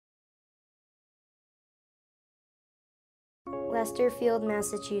Lesterfield,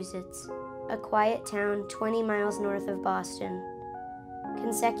 Massachusetts, a quiet town 20 miles north of Boston.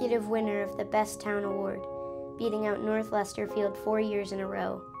 Consecutive winner of the Best Town Award, beating out North Lesterfield 4 years in a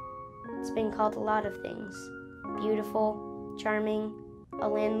row. It's been called a lot of things. Beautiful, charming, a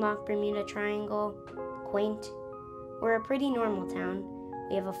landlocked Bermuda Triangle, quaint. We're a pretty normal town.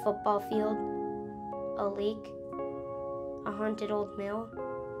 We have a football field, a lake, a haunted old mill,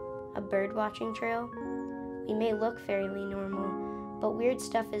 a bird-watching trail. We may look fairly normal, but weird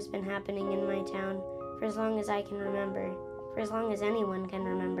stuff has been happening in my town for as long as I can remember, for as long as anyone can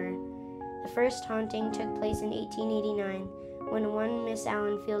remember. The first haunting took place in 1889, when one Miss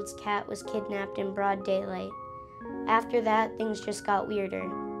Allenfield's cat was kidnapped in broad daylight. After that, things just got weirder.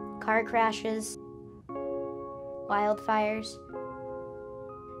 Car crashes, wildfires,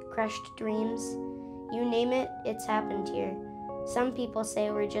 crushed dreams. You name it, it's happened here. Some people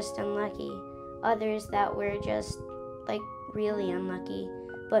say we're just unlucky. Others that we're just, really unlucky.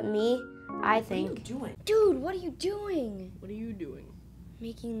 But me, I think... What are you doing? Dude, what are you doing? What are you doing?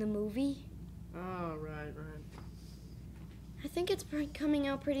 Making the movie. Oh, right. I think it's coming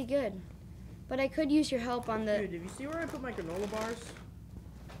out pretty good. But I could use your help on the... Dude, did you see where I put my granola bars?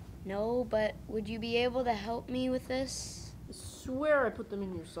 No, but would you be able to help me with this? I swear I put them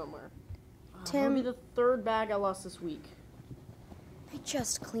in here somewhere. Tim... Maybe the third bag I lost this week. I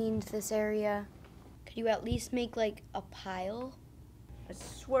just cleaned this area. Could you at least make, a pile? I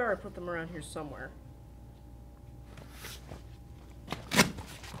swear I put them around here somewhere.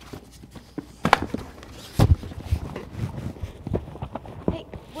 Hey,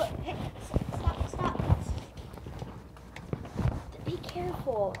 what? Hey, stop. Be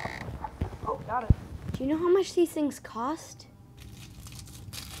careful. Oh, got it. Do you know how much these things cost?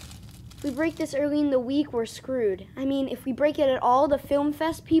 If we break this early in the week, we're screwed. I mean, if we break it at all, the film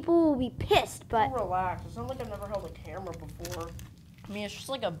fest people will be pissed, but... Oh, relax. It's not like I've never held a camera before. I mean, it's just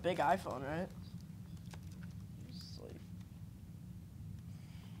like a big iPhone, right?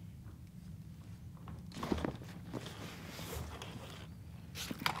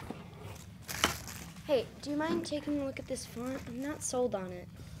 Hey, do you mind taking a look at this font? I'm not sold on it.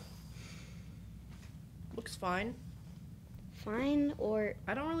 Looks fine. Fine, or...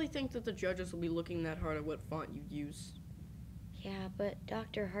 I don't really think that the judges will be looking that hard at what font you use. Yeah, but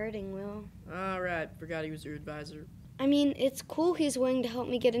Dr. Harding will. Alright, forgot he was your advisor. I mean, it's cool he's willing to help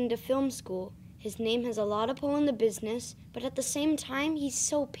me get into film school. His name has a lot of pull in the business, but at the same time, he's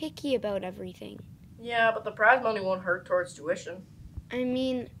so picky about everything. Yeah, but the prize money won't hurt towards tuition. I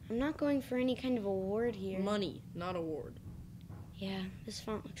mean, I'm not going for any kind of award here. Money, not award. Yeah, this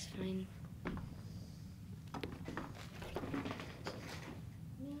font looks fine.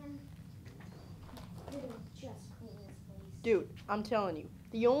 Man, just clean this place. Dude, I'm telling you,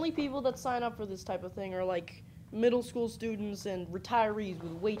 the only people that sign up for this type of thing are middle school students and retirees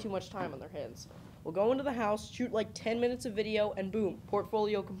with way too much time on their hands. We'll go into the house, shoot 10 minutes of video, and boom,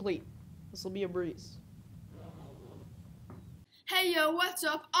 portfolio complete. This will be a breeze. Hey yo, what's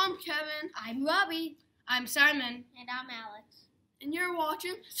up? I'm Kevin. I'm Robbie. I'm Simon. And I'm Alex. And you're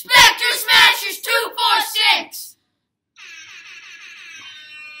watching Spectre Smashers 246!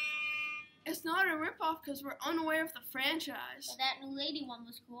 It's not a ripoff because we're unaware of the franchise. But that new lady one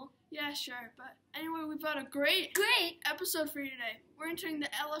was cool. Yeah, sure. But anyway, we've got a great episode for you today. We're entering the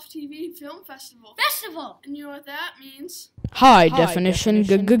LFTV Film Festival. And you know what that means? High definition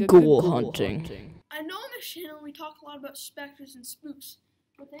ghoul hunting. I know on this channel we talk a lot about specters and spooks,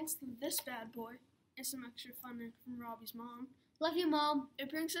 but thanks to this bad boy and some extra fun from Robbie's mom. Love you, Mom. It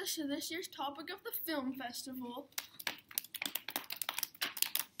brings us to this year's topic of the film festival.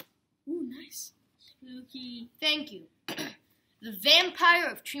 Ooh, nice. Spooky. Thank you. The Vampire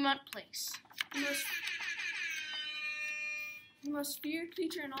of Tremont Place. The most feared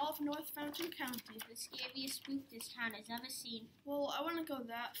creature in all of North Fountain County. The scariest spook this town has ever seen. Well, I wouldn't go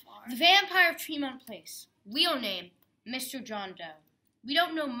that far. The Vampire of Tremont Place. Real name, Mr. John Doe. We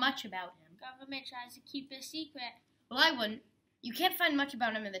don't know much about him. Government tries to keep it a secret. Well, I wouldn't. You can't find much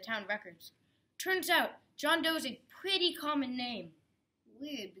about him in the town records. Turns out, John Doe is a pretty common name.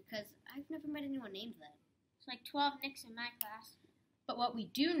 Weird, because I've never met anyone named that. It's like 12 Nicks in my class. But what we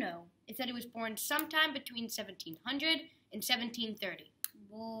do know is that he was born sometime between 1700 and 1730.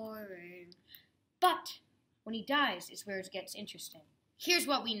 Boring. But when he dies is where it gets interesting. Here's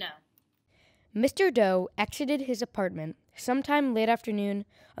what we know. Mr. Doe exited his apartment sometime late afternoon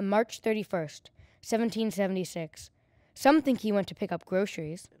on March 31st, 1776. Some think he went to pick up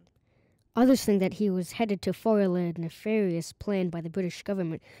groceries. Others think that he was headed to foil a nefarious plan by the British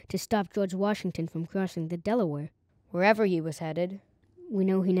government to stop George Washington from crossing the Delaware. Wherever he was headed. We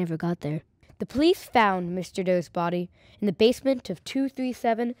know he never got there. The police found Mr. Doe's body in the basement of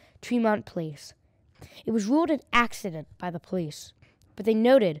 237 Tremont Place. It was ruled an accident by the police, but they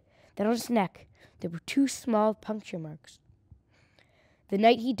noted that on his neck there were 2 small puncture marks. The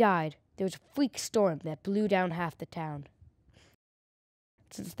night he died, there was a freak storm that blew down half the town.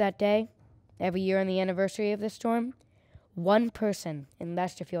 Since that day, every year on the anniversary of this storm, 1 person in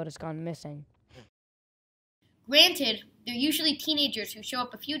Lesterfield has gone missing. Granted, they're usually teenagers who show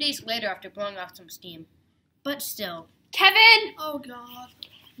up a few days later after blowing off some steam. But still. Kevin! Oh, God.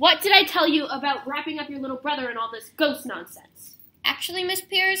 What did I tell you about wrapping up your little brother and all this ghost nonsense? Actually, Miss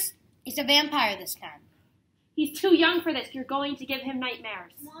Pierce, he's a vampire this time. He's too young for this. You're going to give him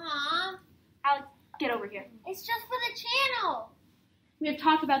nightmares. Mom, Alex, get over here. it's just for the channel. We have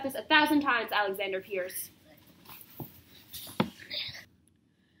talked about this 1,000 times, Alexander Pierce.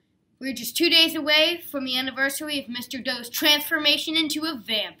 We're just 2 days away from the anniversary of Mr. Doe's transformation into a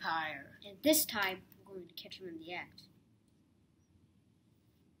vampire. And this time, we're going to catch him in the act.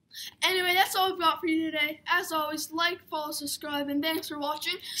 Anyway, that's all we've got for you today. As always, like, follow, subscribe, and thanks for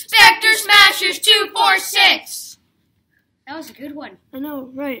watching Spectre Smashers 246! That was a good one. I know,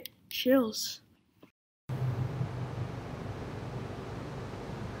 right? Chills.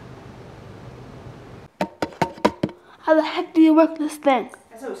 How the heck do you work this thing?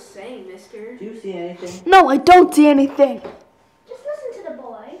 As I was saying, mister. Do you see anything? No, I don't see anything. Just listen to the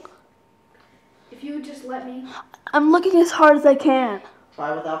boy. If you would just let me. I'm looking as hard as I can.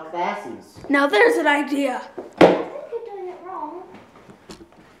 Try without glasses. Now there's an idea. I think you're doing it wrong.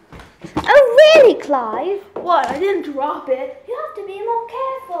 Oh, really, Clive? What? I didn't drop it. You have to be more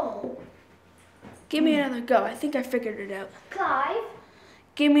careful. Give me another go. I think I figured it out. Clive,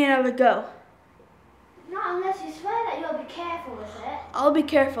 Give me another go. not unless you swear that you'll be careful with it. I'll be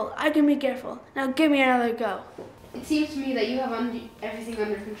careful. I can be careful. Now give me another go. It seems to me that you have everything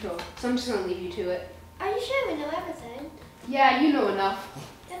under control, so I'm just going to leave you to it. Are you sure we know everything? Yeah, you know enough.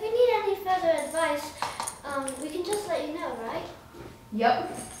 If we need any further advice, we can just let you know, right?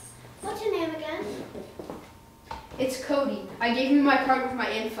 Yep. What's your name again? It's Cody. I gave you my card with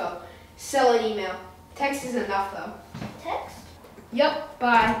my info. Sell an email. Text is enough, though. Text? Yep,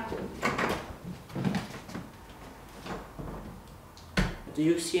 bye. Do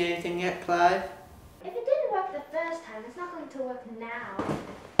you see anything yet, Clive? If it didn't work the first time, it's not going to work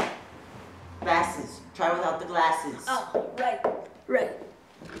now. Glasses. Try without the glasses. Oh, right. Right.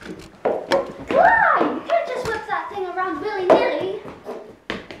 Why? You can't just whip that thing around willy-nilly.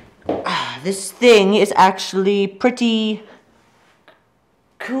 This thing is actually pretty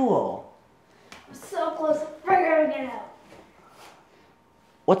cool. I'm so close to figuring it out.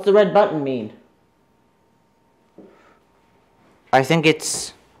 What's the red button mean? I think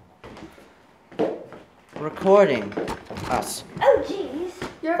it's recording us. Oh, jeez.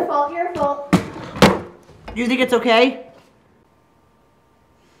 Your fault, your fault. Do you think it's okay?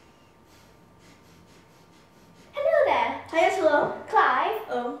 Hello there. Yes, hello. Clive,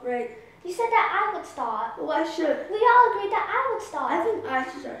 Oh, right. you said that I would start. Well, I should. We all agreed that I would start. I think I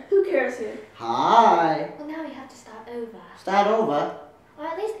should start. Who cares here? Hi. Well, now we have to start over. Start over. Or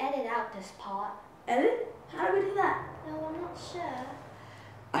at least edit out this part. Edit? How do we do that? No, I'm not sure.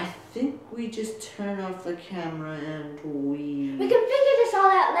 I think we just turn off the camera and we... We can figure this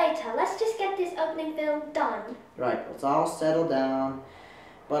all out later. Let's just get this opening film done. Right, let's all settle down.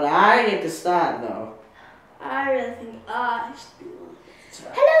 But I get to start, though. I really think I should be one.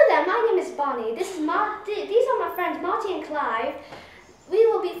 Hello there, my name is Bonnie. This is these are my friends Marty and Clive. We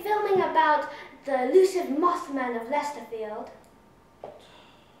will be filming about the elusive Mothman of Lesterfield.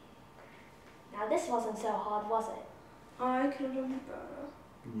 Now this wasn't so hard, was it? I could have done better.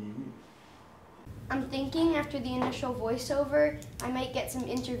 I'm thinking after the initial voiceover, I might get some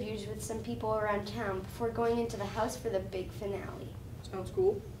interviews with some people around town before going into the house for the big finale. Sounds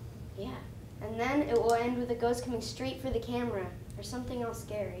cool. Yeah. And then it will end with a ghost coming straight for the camera, or something else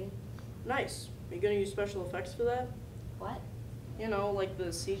scary. Nice. Are you going to use special effects for that? What? You know, like the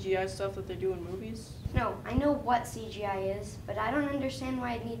CGI stuff that they do in movies? No, I know what CGI is, but I don't understand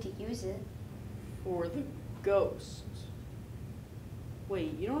why I'd need to use it. For the ghost.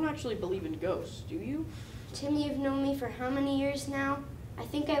 Wait, you don't actually believe in ghosts, do you? Tim, you've known me for how many years now? I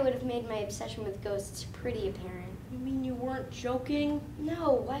think I would have made my obsession with ghosts pretty apparent. You mean you weren't joking?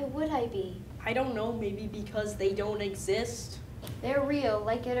 No, why would I be? I don't know, maybe because they don't exist? They're real,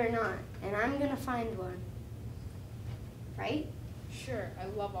 like it or not, and I'm gonna find one. Right? Sure, I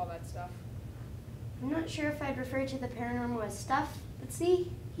love all that stuff. I'm not sure if I'd refer to the paranormal as stuff, but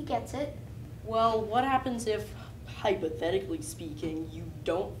see, he gets it. Well, what happens if, hypothetically speaking, you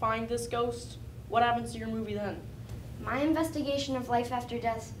don't find this ghost? What happens to your movie then? My investigation of life after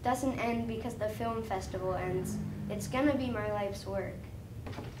death doesn't end because the film festival ends. It's gonna be my life's work.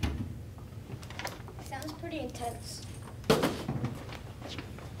 Sounds pretty intense. And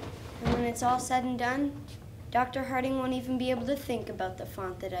when it's all said and done, Dr. Harding won't even be able to think about the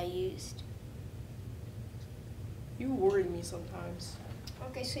font that I used. You worry me sometimes.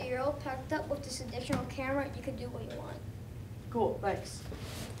 Okay, so you're all packed up with this additional camera. You can do what you want. Cool, thanks.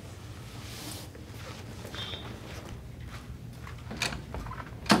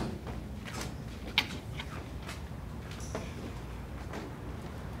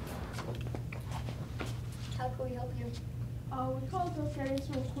 How can we help you? We called about getting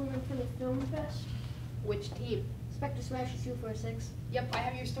some equipment for the film fest. Which team? Spectre Smashers 246. Yep, I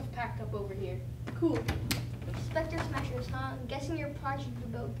have your stuff packed up over here. Cool. Spectre Smashers, huh? I'm guessing your project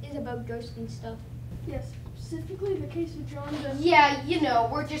is about ghosts and stuff. Yes, specifically the case of John Doe. Yeah, you know,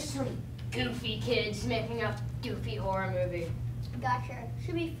 we're just some goofy kids making a goofy horror movie. Gotcha.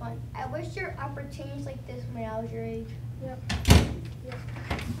 Should be fun. I wish there were opportunities like this when I was your age. Yep.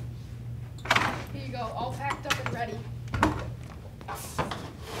 Here you go, all packed up and ready.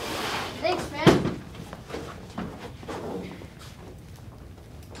 Thanks, man.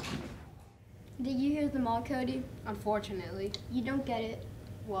 Did you hear them all, Cody? Unfortunately. You don't get it.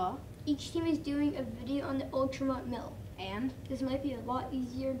 What? Each team is doing a video on the Ultramont Mill. And? This might be a lot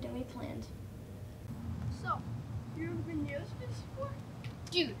easier than we planned. So, you ever been near this place before?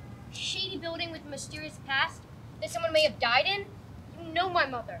 Dude, shady building with a mysterious past that someone may have died in? You know my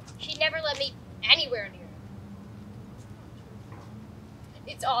mother. She'd never let me anywhere near it.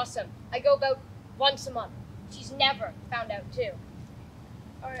 It's awesome. I go about once a month. She's never found out too.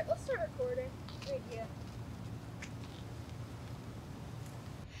 Alright, let's start recording. Great idea.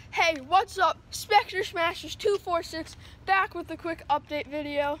 Hey, what's up? Spectre Smashers 246 back with a quick update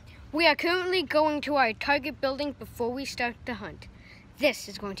video. We are currently going to our target building before we start the hunt. This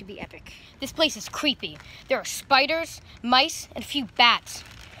is going to be epic. This place is creepy. There are spiders, mice, and a few bats.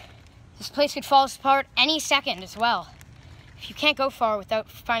 This place could fall apart any second as well. If you can't go far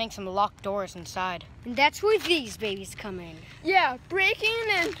without finding some locked doors inside. And that's where these babies come in. Yeah, breaking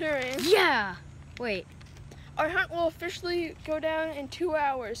and entering. Yeah! Wait. Our hunt will officially go down in 2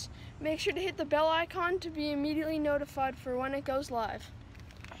 hours. Make sure to hit the bell icon to be immediately notified for when it goes live.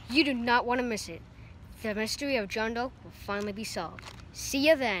 You do not want to miss it. The mystery of John Doe will finally be solved. See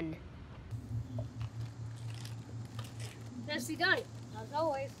ya then. Nicely done, as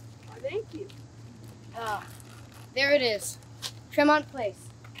always. Oh, thank you. There it is. Tremont Place.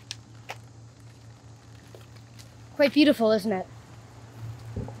 Quite beautiful, isn't it?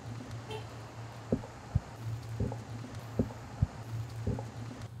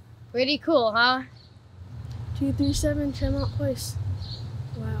 Pretty cool, huh? 237 Tremont Place.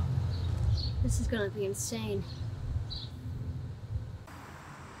 Wow. This is gonna be insane.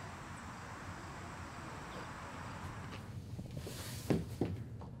 I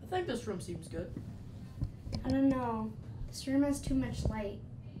think this room seems good. I don't know. This room has too much light.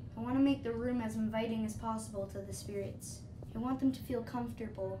 I want to make the room as inviting as possible to the spirits. I want them to feel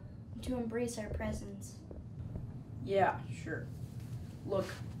comfortable and to embrace our presence. Yeah, sure. Look,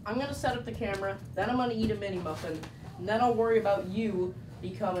 I'm gonna set up the camera, then I'm gonna eat a mini muffin, and then I'll worry about you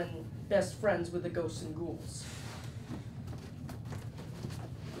becoming best friends with the ghosts and ghouls.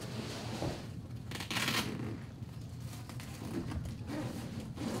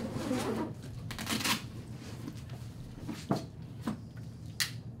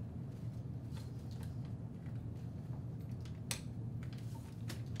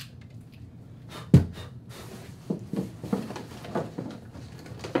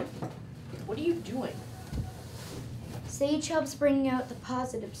 What are you doing? Sage helps bring out the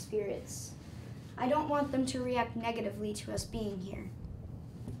positive spirits. I don't want them to react negatively to us being here.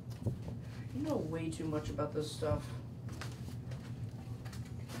 You know way too much about this stuff.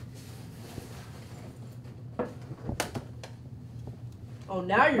 Oh,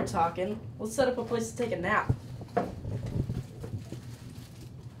 now you're talking. Let's set up a place to take a nap.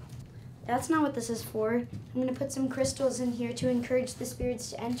 That's not what this is for. I'm going to put some crystals in here to encourage the spirits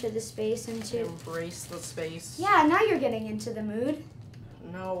to enter the space and to... Embrace the space. Yeah, now you're getting into the mood.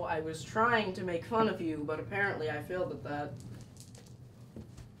 No, I was trying to make fun of you, but apparently I failed at that.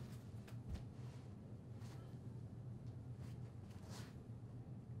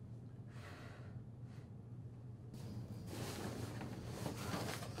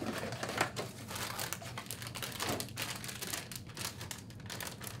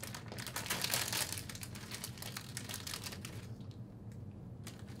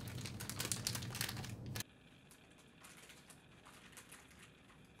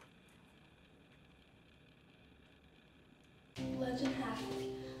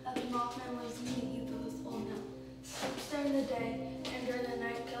 Mothman lives in the youth of this old mill. Sleeps during the day, and during the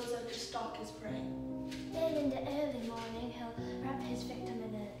night goes out to stalk his prey. Then in the early morning, he'll wrap his victim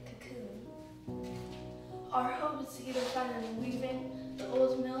in a cocoon. Our hope is to either find him leaving the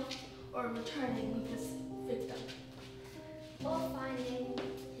old mill or returning with his victim. Or finding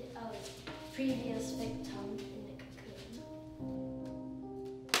a previous victim in the cocoon.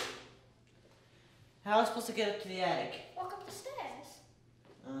 How am I supposed to get up to the attic? Walk up the stairs.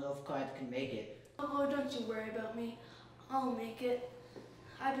 I don't know if Clive can make it. Oh, don't you worry about me. I'll make it.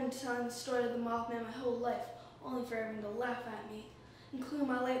 I've been telling the story of the Mothman my whole life, only for everyone to laugh at me, including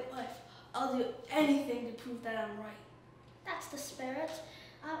my late life. I'll do anything to prove that I'm right. That's the spirit.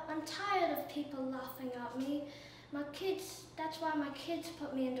 I'm tired of people laughing at me. That's why my kids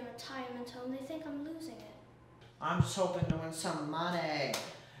put me into retirement home. They think I'm losing it. I'm just hoping to win some money.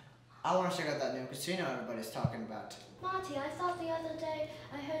 I want to check out that new casino everybody's talking about. Marty, I thought the other day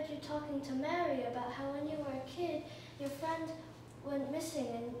I heard you talking to Mary about how when you were a kid, your friend went missing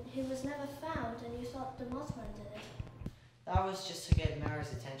and he was never found and you thought the Mothman did it. That was just to get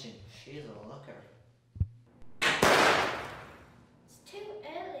Mary's attention. She's a looker. It's too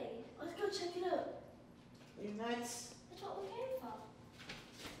early. Let's go check it out. You nuts? That's what we came for.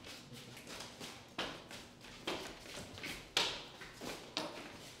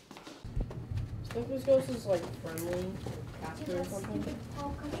 I think this ghost is like friendly, captive or something.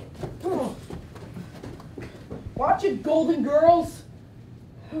 Watch it, Golden Girls!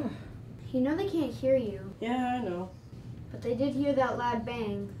 You know they can't hear you. Yeah, I know. But they did hear that loud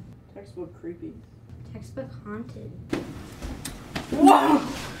bang. Textbook creepy. Textbook haunted. Wow!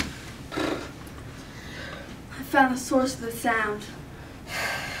 I found the source of the sound.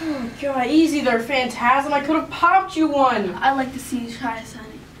 Oh god, easy there, Phantasm. I could have popped you one! I'd like to see you try this,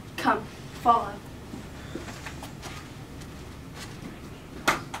 honey. Come, follow.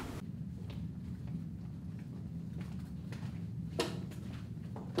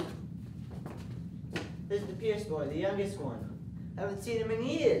 This is the Pierce boy, the youngest one. Haven't seen him in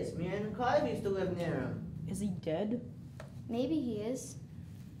years. Me and Clive used to live near him. Is he dead? Maybe he is.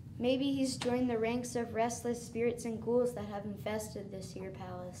 Maybe he's joined the ranks of restless spirits and ghouls that have infested this here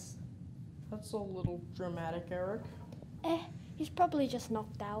palace. That's a little dramatic, Eric. He's probably just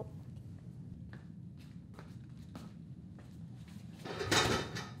knocked out.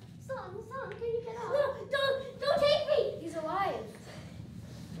 Son, can you get up? No, don't take me! He's alive.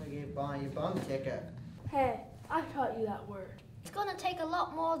 I gave Bonnie a bum ticket. Hey, I taught you that word. It's gonna take a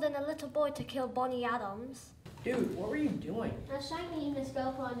lot more than a little boy to kill Bonnie Adams. Dude, what were you doing? I was shining the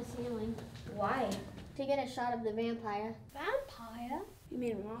scope on the ceiling Why? to get a shot of the vampire. Vampire? You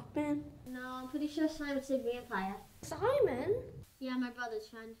mean Mothman? No, I'm pretty sure Simon said vampire. Simon? Yeah, my brother's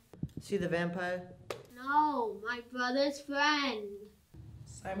friend. See the vampire? No, my brother's friend.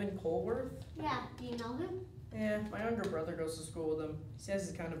 Simon Colworth? Yeah, do you know him? Yeah, my younger brother goes to school with him. He says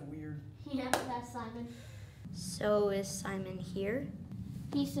he's kind of weird. Yeah, that's Simon. So is Simon here?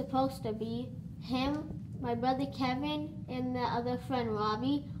 He's supposed to be. Him, my brother Kevin, and the other friend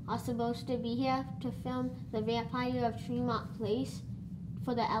Robbie are supposed to be here to film The Vampire of Tremont Place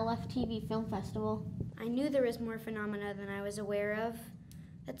for the LFTV Film Festival. I knew there was more phenomena than I was aware of.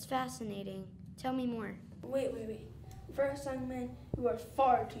 That's fascinating. Tell me more. Wait. First, young man, you are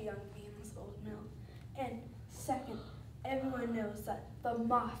far too young to be in this old mill. And second, everyone knows that the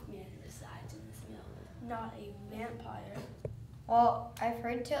Mothman resides in this mill, not a vampire. Well, I've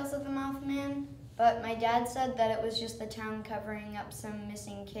heard tales of the Mothman, but my dad said that it was just the town covering up some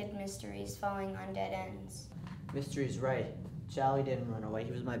missing kid mysteries falling on dead ends. Mystery's right. Charlie didn't run away.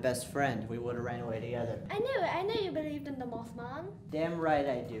 He was my best friend. We would have ran away together. I knew it. I knew you believed in the Mothman. Damn right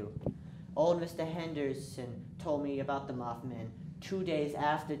I do. Old Mr. Henderson told me about the Mothman 2 days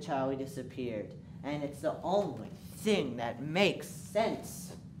after Charlie disappeared. And it's the only thing that makes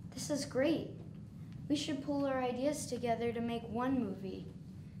sense. This is great. We should pull our ideas together to make one movie.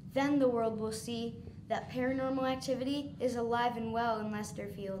 Then the world will see that paranormal activity is alive and well in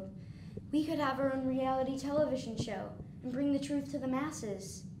Lesterfield. We could have our own reality television show and bring the truth to the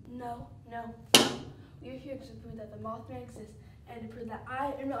masses. No. We're here to prove that the Mothman exists and to prove that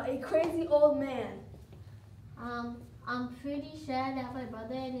I am not a crazy old man. I'm pretty sure that my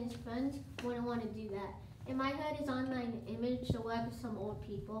brother and his friends wouldn't want to do that. In my head is online image to work with some old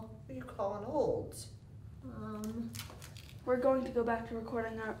people. What are you calling old? We're going to go back to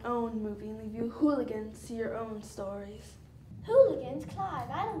recording our own movie and leave you hooligans to your own stories. Hooligans? Clive,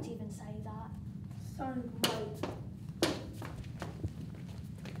 I don't even say that. Sounds right.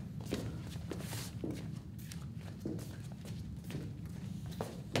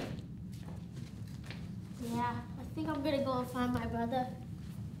 Yeah, I think I'm gonna go and find my brother.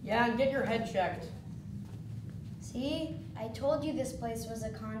 Yeah, and get your head checked. See? I told you this place was a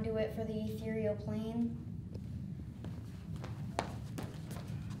conduit for the ethereal plane.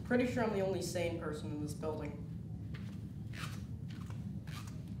 Pretty sure I'm the only sane person in this building.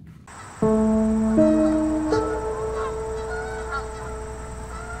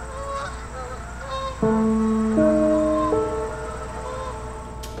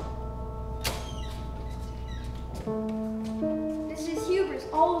 This is hubris,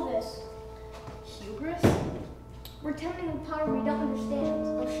 all of this. Hubris? We're attempting a power we don't understand.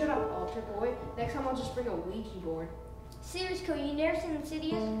 Oh, shut up, altar boy. Next time I'll just bring a Ouija board. Serious code, you never seen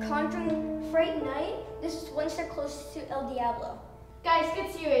Insidious, Conjuring, Fright Night? This is one step closer to El Diablo. Guys,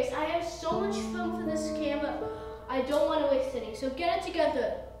 get serious. I have so much film for this camera. I don't want to waste any, so get it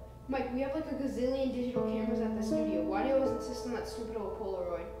together. Mike, we have like a gazillion digital cameras at the studio. Why do you always insist on that stupid old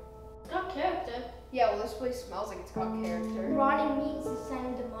Polaroid? It's got character. Yeah, well, this place smells like it's got character. Rotting meat is a sign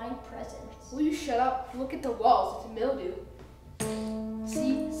of demonic presence. Will you shut up? Look at the walls. It's mildew.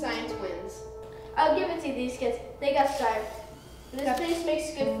 See? Science wins. I'll give it to these kids. They got style. This place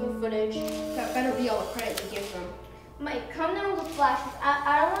makes good for footage. That better be all the credit you give them. Mike, come down with the flashes.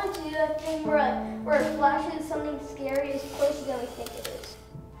 I don't want to do that thing where it flashes something scary as close as we think it is.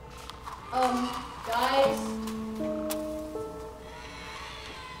 Guys.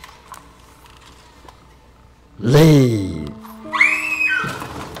 Leave.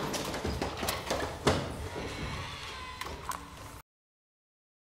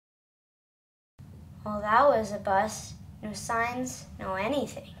 Well, that was a bust. No signs, no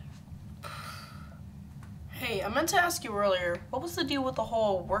anything. Hey, I meant to ask you earlier, what was the deal with the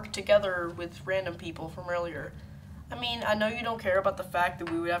whole work together with random people from earlier? I mean, I know you don't care about the fact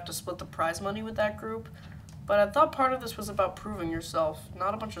that we would have to split the prize money with that group, but I thought part of this was about proving yourself,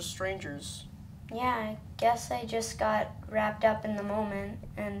 not a bunch of strangers. Yeah, I guess I just got wrapped up in the moment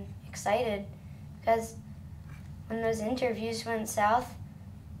and excited because when those interviews went south,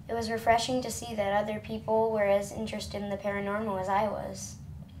 it was refreshing to see that other people were as interested in the paranormal as I was.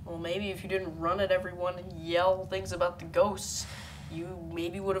 Well, maybe if you didn't run at everyone and yell things about the ghosts, you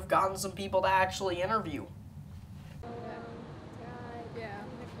maybe would have gotten some people to actually interview.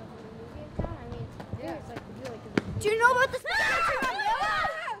 Do you know about this?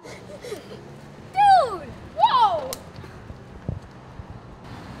 Dude! Whoa!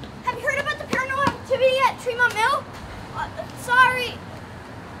 Have you heard about the paranormal activity at Tremont Mill? Sorry.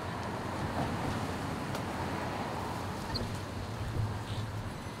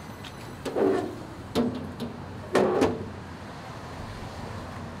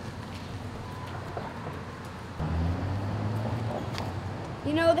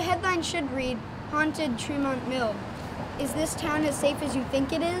 You know, the headline should read, Haunted Tremont Mill. Is this town as safe as you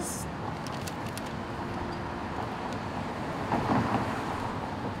think it is?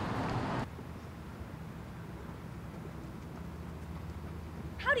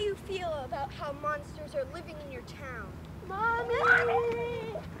 How do you feel about how monsters are living in your town? Mommy!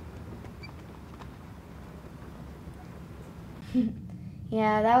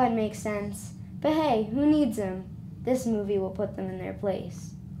 Yeah, that would make sense. But hey, who needs them? This movie will put them in their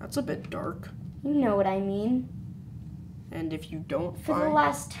place. That's a bit dark. You know what I mean. And if you don't For find... the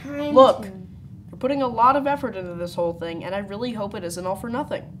last time, Look, Tim. you're putting a lot of effort into this whole thing, and I really hope it isn't all for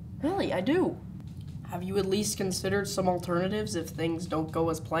nothing. Really, I do. Have you at least considered some alternatives if things don't go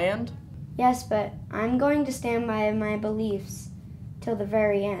as planned? Yes, but I'm going to stand by my beliefs till the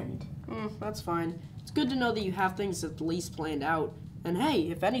very end. That's fine. It's good to know that you have things at least planned out. And hey,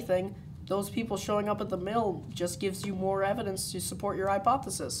 if anything, those people showing up at the mill just gives you more evidence to support your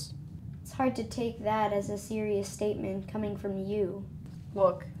hypothesis. It's hard to take that as a serious statement coming from you.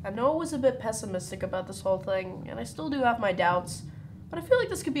 Look, I know I was a bit pessimistic about this whole thing, and I still do have my doubts, but I feel like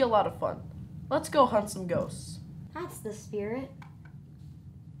this could be a lot of fun. Let's go hunt some ghosts. That's the spirit.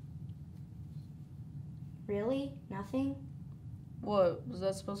 Really? Nothing? What, was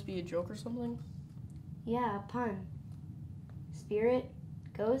that supposed to be a joke or something? Yeah, a pun. Spirit,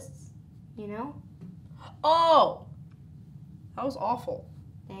 ghosts, you know? Oh! That was awful.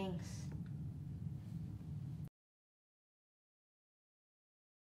 Thanks.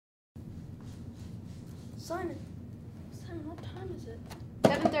 Simon, what time is it?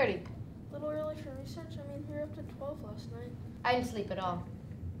 7:30. A little early for research. I mean, we were up to 12 last night. I didn't sleep at all.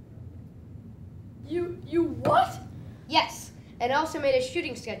 You what? Yes, and I also made a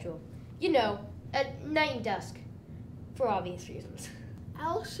shooting schedule. You know, at night and dusk. For obvious reasons.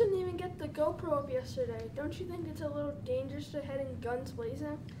 Alex couldn't even get the GoPro up yesterday. Don't you think it's a little dangerous to head in guns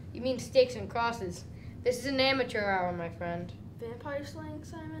blazing? You mean stakes and crosses. This is an amateur hour, my friend. Vampire slaying,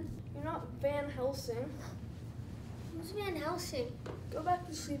 Simon? You're not Van Helsing. Who's Van Helsing? Go back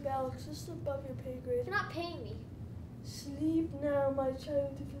to sleep, Alex. This is above your pay grade. You're not paying me. Sleep now, my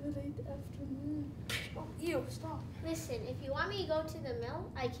child, if you late afternoon. Oh, you, stop. Listen, if you want me to go to the mill,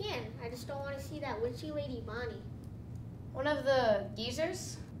 I can. I just don't want to see that witchy lady Bonnie. One of the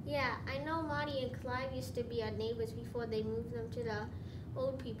geezers? Yeah, I know Monty and Clive used to be our neighbors before they moved them to the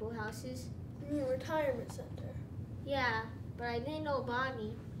old people houses. You mean retirement center? Yeah, but I didn't know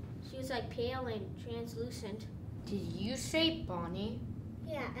Bonnie. She was like pale and translucent. Did you say Bonnie?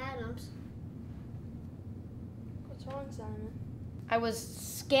 Yeah, Adams. What's wrong, Simon? I was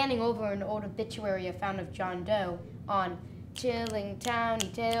scanning over an old obituary I found of John Doe on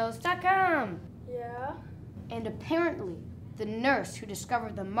chillingtownytales.com. Yeah? And apparently, the nurse who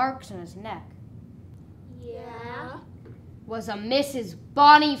discovered the marks on his neck Yeah? was a Mrs.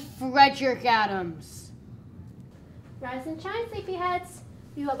 Bonnie Frederick Adams. Rise and shine, sleepyheads.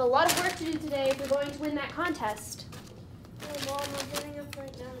 You have a lot of work to do today if you're going to win that contest. Oh, Mom, I'm getting up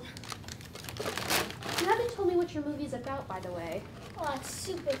right now. You haven't told me what your movie is about, by the way. Oh, it's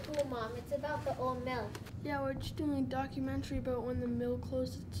super cool, Mom. It's about the old mill. Yeah, we're just doing a documentary about when the mill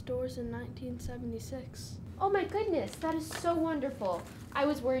closed its doors in 1976. Oh my goodness, that is so wonderful. I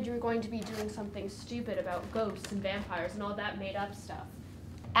was worried you were going to be doing something stupid about ghosts and vampires and all that made-up stuff.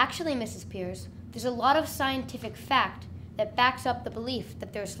 Actually, Mrs. Pierce, there's a lot of scientific fact that backs up the belief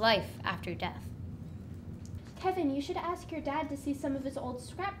that there's life after death. Kevin, you should ask your dad to see some of his old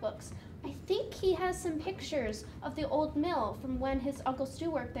scrapbooks. I think he has some pictures of the old mill from when his Uncle Stu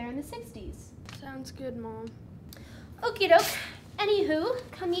worked there in the 60s. Sounds good, Mom. Okie doke. Anywho,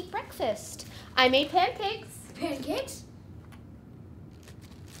 come eat breakfast. I made pancakes. Pancakes?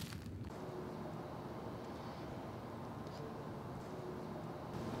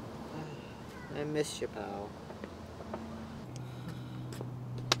 I miss you, pal.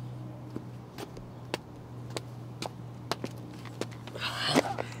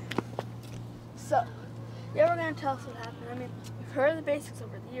 So, you ever gonna tell us what happened? I mean, we've heard the basics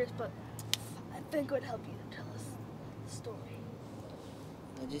over the years, but I think it would help you to tell us the story.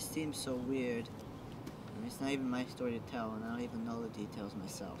 It just seems so weird. I mean, it's not even my story to tell, and I don't even know the details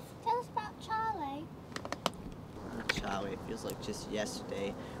myself. Tell us about Charlie. Charlie, it feels like just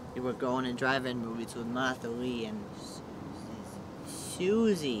yesterday. We were going and driving movies with Martha Lee and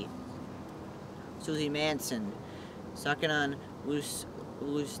Susie Manson, sucking on loose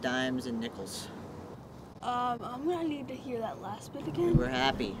dimes and nickels. I'm gonna need to hear that last bit We again. were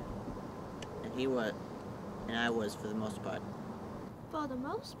happy, and he was, and I was for the most part. For the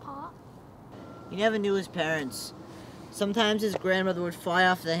most part. He never knew his parents. Sometimes his grandmother would fly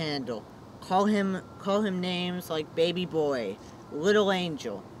off the handle, call him names like baby boy, little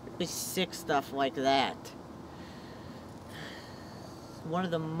angel, really sick stuff like that. One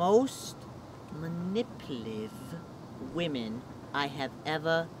of the most manipulative women I have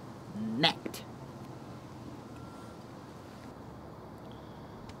ever met.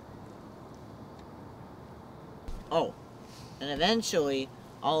 Oh, and eventually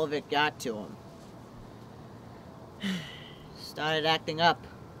all of it got to him. Started acting up.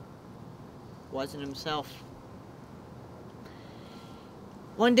 Wasn't himself.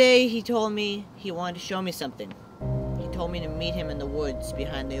 One day he told me he wanted to show me something. He told me to meet him in the woods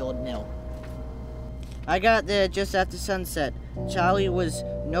behind the old mill. I got there just after sunset. Charlie was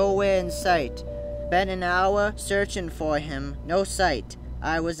nowhere in sight. Spent an hour searching for him. No sight.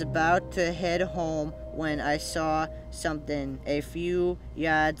 I was about to head home when I saw something a few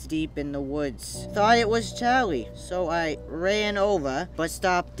yards deep in the woods. Thought it was Charlie, so I ran over, but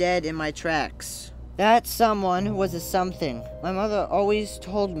stopped dead in my tracks. That someone was a something. My mother always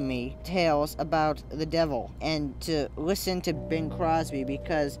told me tales about the devil and to listen to Bing Crosby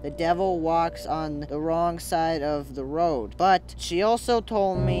because the devil walks on the wrong side of the road. But she also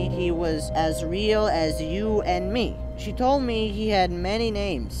told me he was as real as you and me. She told me he had many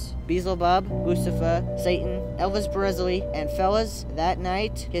names. Beelzebub, Lucifer, Satan, Elvis Presley, and fellas, that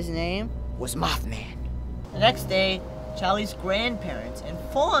night, his name was Mothman. The next day, Charlie's grandparents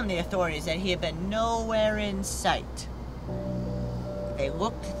informed the authorities that he had been nowhere in sight. They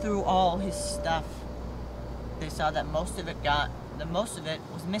looked through all his stuff. They saw that most of it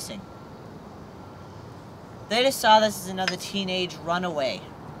was missing. They just saw this as another teenage runaway.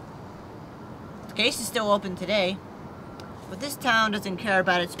 The case is still open today, but this town doesn't care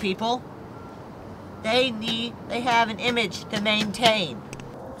about its people. They have an image to maintain.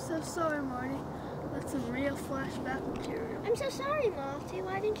 I'm so sorry, Marty. That's some real flashback material. I'm so sorry, Marty.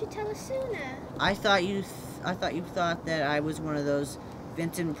 Why didn't you tell us sooner? I thought you thought that I was one of those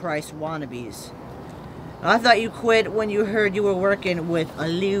Vincent Price wannabes. I thought you quit when you heard you were working with a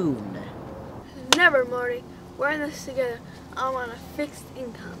loon. Never, Marty. We're in this together. I'm on a fixed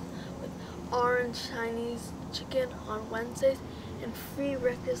income with orange Chinese chicken on Wednesdays and free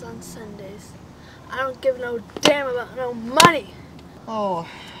Rickers on Sundays. I don't give no damn about no money. Oh,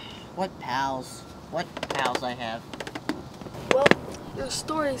 what pals. What pals I have. Well, your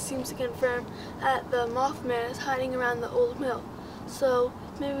story seems to confirm that the Mothman is hiding around the old mill. So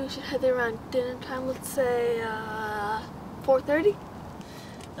maybe we should head there around dinner time, let's say 4:30?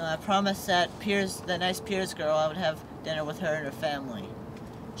 No, I promised that nice Piers girl I would have dinner with her and her family.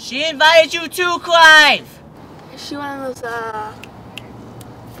 She invited you too, Clive! Is she one of those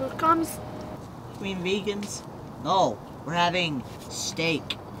food commies? You mean vegans? No, we're having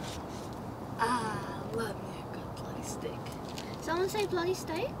steak. Love me a good bloody steak. Someone say bloody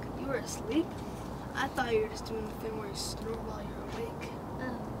steak? You were asleep? I thought you were just doing the thing where you snore while you're awake.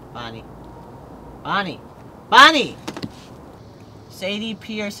 Bonnie. Bonnie! Bonnie! Sadie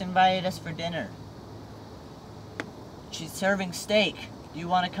Pierce invited us for dinner. She's serving steak. Do you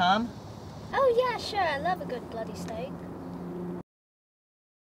want to come? Oh yeah, sure. I love a good bloody steak.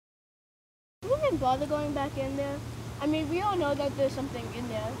 We wouldn't bother going back in there. I mean, we all know that there's something in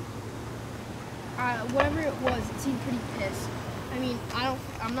there. Whatever it was, it seemed pretty pissed. I mean,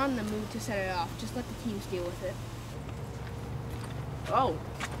 I'm not in the mood to set it off. Just let the teams deal with it. Oh,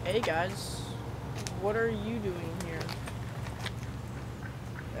 hey guys. What are you doing here?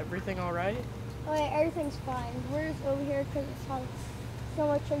 Everything alright? Oh yeah, everything's fine. We're just over here because it's hot so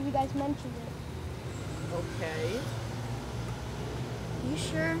much that you guys mentioned it. Okay. You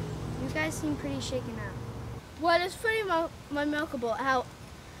sure? You guys seem pretty shaken out. Well, it's pretty remarkable how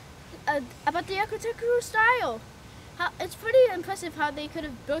about the architectural style. It's pretty impressive how they could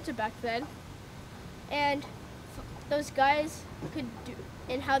have built it back then, and those guys could do,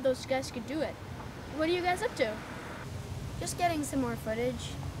 and how those guys could do it. What are you guys up to? Just getting some more footage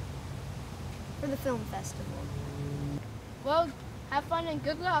for the film festival. Well, have fun and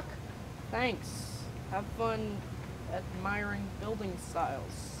good luck. Thanks. Have fun admiring building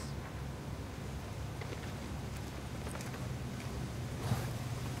styles.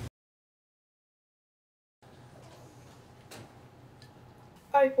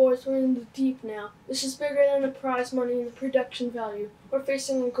 Alright boys, we're in the deep now. This is bigger than the prize money and the production value. We're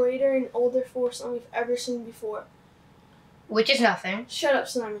facing a greater and older force than we've ever seen before. Which is nothing. Shut up,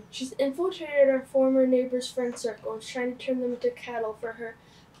 Simon. She's infiltrated our former neighbor's friend circle and is trying to turn them into cattle for her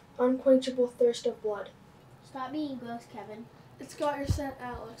unquenchable thirst of blood. Stop being gross, Kevin. It's got your scent,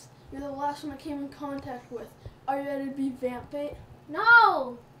 Alex. You're the last one I came in contact with. Are you ready to be vamp bait?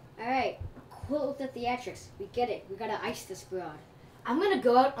 No! Alright, quit with the theatrics. We get it. We gotta ice this broad. I'm gonna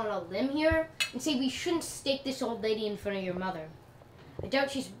go out on a limb here and say we shouldn't stake this old lady in front of your mother. I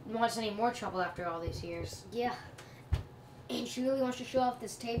doubt she wants any more trouble after all these years. Yeah. And she really wants to show off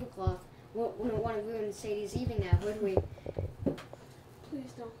this tablecloth. We wouldn't want to ruin Sadie's evening now, would we?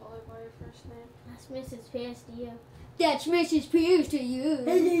 Please don't call her by your first name. That's Mrs. Pierce to you. That's Mrs. Pierce to you.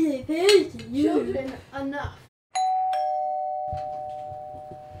 Mrs. Pierce to you. Children, enough.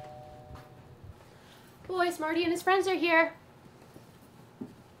 Boys, Marty and his friends are here.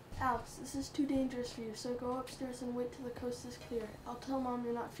 Alex, this is too dangerous for you, so go upstairs and wait till the coast is clear. I'll tell Mom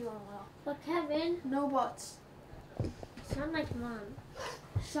you're not feeling well. But Kevin, No buts. sound like Mom.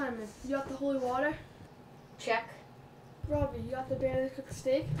 Simon, you got the holy water? Check. Robbie, you got the barely cooked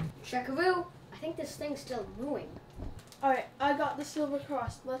steak? Checkaroo. I think this thing's still mooing. Alright, I got the silver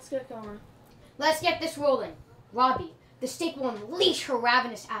cross. Let's get going. Let's get this rolling. Robbie, the steak will unleash her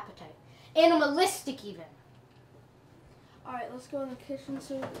ravenous appetite. Animalistic even. Alright, let's go in the kitchen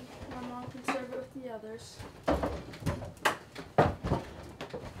so my mom can serve it with the others.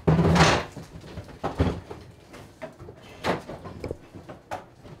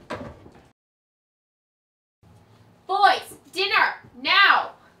 Boys, dinner,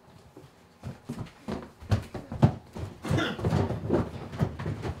 now!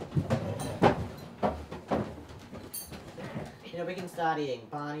 We can start eating.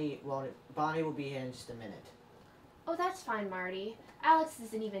 Bonnie will be here in just a minute. Oh, that's fine, Marty. Alex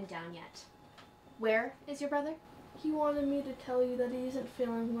isn't even down yet. Where is your brother? He wanted me to tell you that he isn't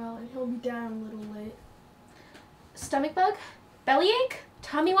feeling well and he'll be down a little late. Stomach bug? Bellyache?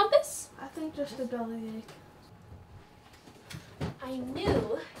 Tummy wumpus? I think just a bellyache. I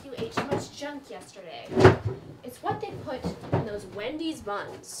knew you ate too much junk yesterday. It's what they put in those Wendy's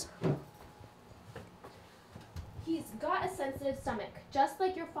buns. He's got a sensitive stomach, just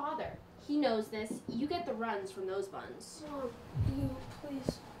like your father. He knows this. You get the runs from those buns. Mom, you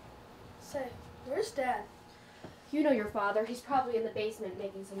please say, where's Dad? You know your father. He's probably in the basement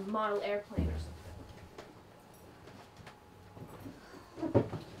making some model airplane or something.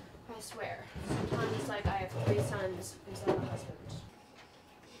 I swear. Sometimes, like, I have 3 sons instead of a husband.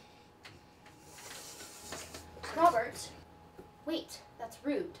 Robert, wait, that's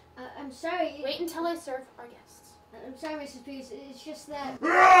rude. I'm sorry. Wait until I serve our guests. I'm sorry, Mrs. Peace. It's just that...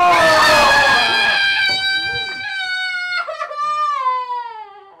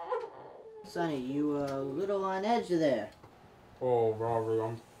 Sonny, you a little on edge there. Oh, Robert,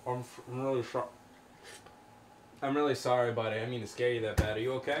 I'm really sorry. I'm really sorry, buddy. I didn't mean to scare you that bad. Are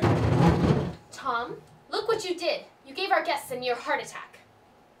you okay? Tom, look what you did. You gave our guests a near heart attack.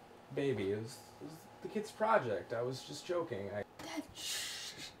 Baby, it was the kid's project. I was just joking.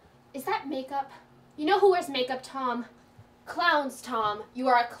 Is that makeup? You know who wears makeup, Tom? Clowns, Tom. You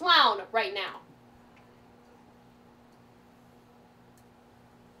are a clown right now.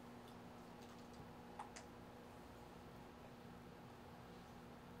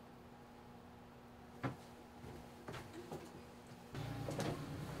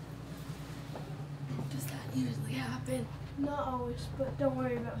 Does that usually happen? Not always, but don't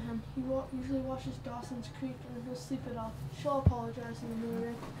worry about him. He usually watches Dawson's Creek and he'll sleep it off. She'll apologize in the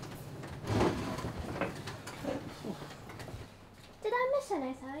morning. Did I miss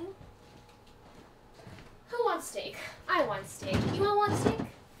anything? Who wants steak? I want steak. You all want steak?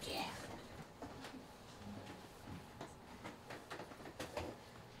 Yeah.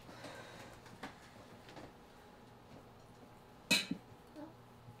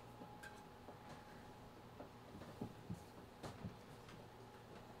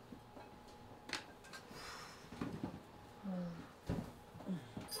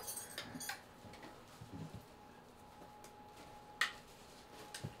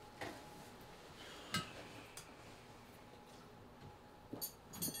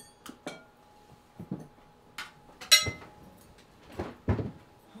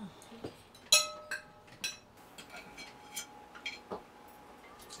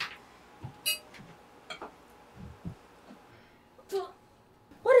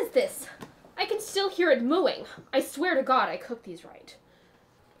 What is this? I can still hear it mooing. I swear to God I cooked these right.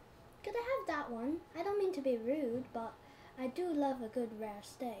 Could I have that one? I don't mean to be rude, but I do love a good rare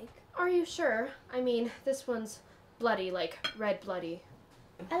steak. Are you sure? I mean, this one's bloody, like red bloody.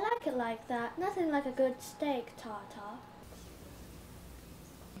 I like it like that. Nothing like a good steak tartare.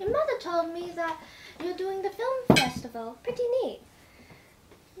 Your mother told me that you're doing the film festival. Pretty neat.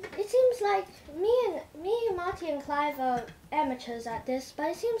 It seems like me, Marty, and Clive are amateurs at this, but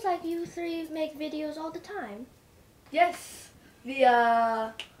it seems like you 3 make videos all the time. Yes,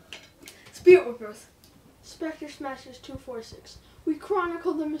 the Spirit Whippers. Spectre Smashers 246. We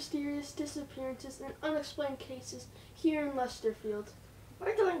chronicle the mysterious disappearances and unexplained cases here in Lesterfield.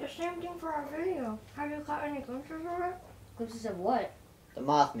 We're doing the same thing for our video. Have you caught any glimpses of it? Glimpses of what? The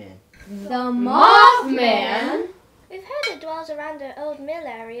Mothman. The Mothman? We've heard it dwells around the old mill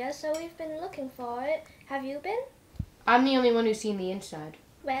area, so we've been looking for it. Have you been? I'm the only one who's seen the inside.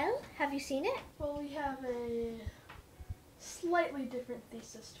 Well, have you seen it? Well, we have a slightly different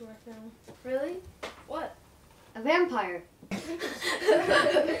thesis to our film. Really? What? A vampire.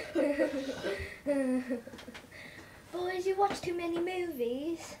 Boys, you watch too many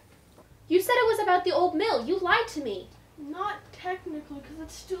movies. You said it was about the old mill. You lied to me. Not technically, because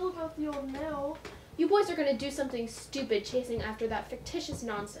it's still about the old mill. You boys are going to do something stupid chasing after that fictitious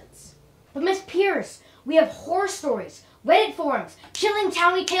nonsense. But Miss Pierce, we have horror stories, Reddit forums,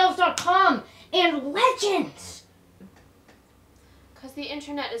 chillingtownietales.com, and legends! Because the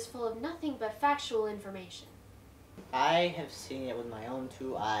internet is full of nothing but factual information. I have seen it with my own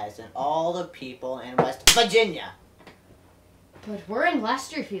 2 eyes and all the people in West Virginia. But we're in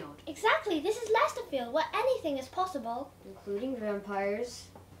Lesterfield. Exactly, this is Lesterfield, where anything is possible. Including vampires.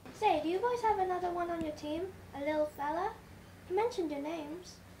 Say, do you boys have another one on your team? A little fella? You mentioned your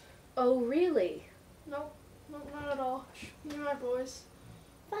names. Oh, really? Nope, not at all. You're my boys.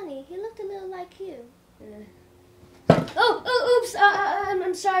 Funny, he looked a little like you. Oops,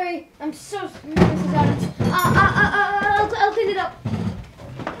 I'm sorry. I'm so nervous about it. I'll clean it up.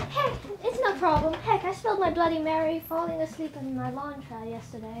 Heck, it's no problem. Heck, I spilled my Bloody Mary falling asleep in my lawn chair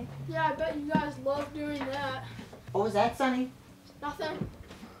yesterday. Yeah, I bet you guys love doing that. What was that, Sonny? Nothing.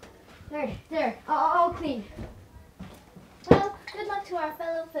 There. I'll clean. Well, good luck to our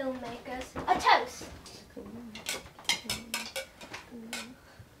fellow filmmakers. A toast!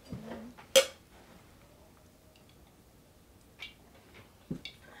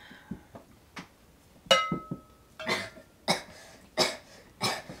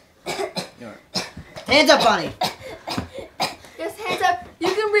 Hands up, Bonnie! Yes, hands up. You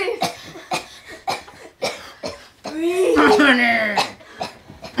can breathe. Breathe.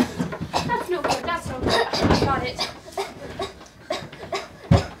 That's no good. I got it.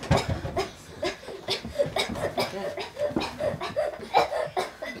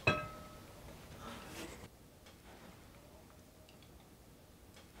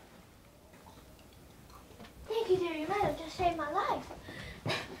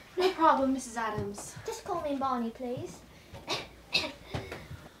 problem, Mrs. Adams? Just call me Bonnie, please.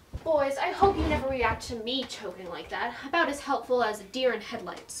 Boys, I hope you never react to me choking like that. About as helpful as a deer in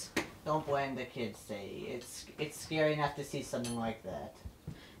headlights. Don't blame the kids, Sadie. It's scary enough to see something like that.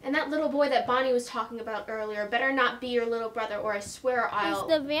 And that little boy that Bonnie was talking about earlier better not be your little brother, or I swear I'll...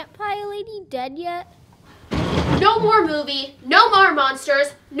 Is the vampire lady dead yet? No more movie, no more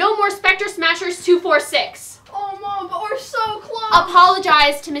monsters, no more Spectre Smashers 246. Oh, Mom, but we're so close.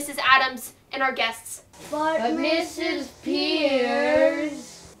 Apologize to Mrs. Adams and our guests. But Mrs.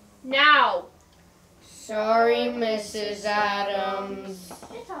 Pierce... Now. Sorry, Mrs. Adams.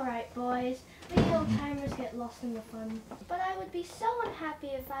 It's alright, boys. We old-timers get lost in the fun. But I would be so unhappy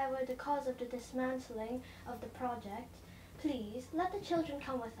if I were the cause of the dismantling of the project. Please, let the children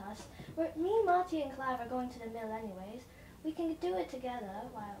come with us. Me, Marty, and Clive are going to the mill anyways. We can do it together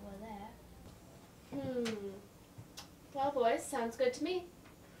while we're there. Well, boys, sounds good to me.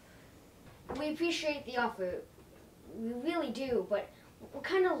 We appreciate the offer. We really do, but we're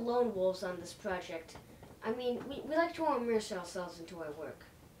kind of lone wolves on this project. I mean, we like to immerse ourselves into our work.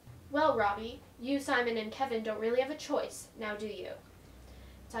 Well, Robbie, you, Simon, and Kevin don't really have a choice, now do you?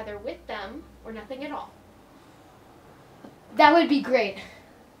 It's either with them or nothing at all. That would be great.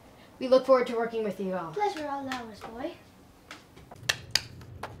 We look forward to working with you all. Pleasure all ours, boy.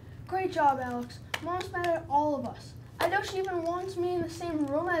 Great job, Alex. Mom's mad at all of us. I know she even wants me in the same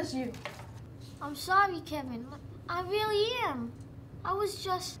room as you. I'm sorry, Kevin. I really am. I was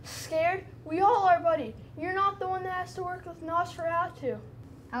just... Scared? We all are, buddy. You're not the one that has to work with Nosferatu.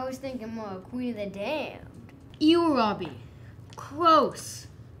 I was thinking more of Queen of the Damned. Ew, Robbie. Gross.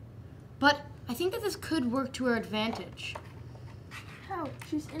 But I think that this could work to our advantage. How?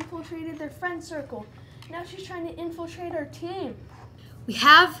 She's infiltrated their friend circle. Now she's trying to infiltrate our team. We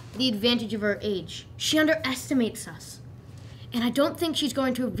have the advantage of our age. She underestimates us. And I don't think she's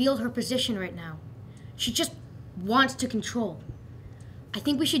going to reveal her position right now. She just wants to control. I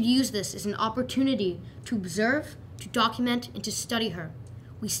think we should use this as an opportunity to observe, to document, and to study her.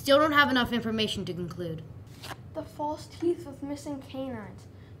 We still don't have enough information to conclude. The false teeth with missing canines,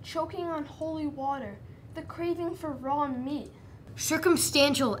 choking on holy water, the craving for raw meat.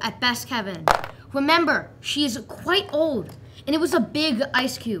 Circumstantial at best, Kevin. Remember, she is quite old, and it was a big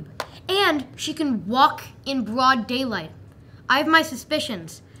ice cube. And she can walk in broad daylight. I have my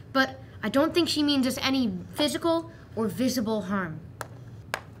suspicions, but I don't think she means us any physical or visible harm.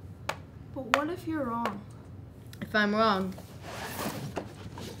 But what if you're wrong? If I'm wrong,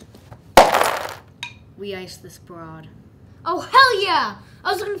 we ice this broad. Oh, hell yeah!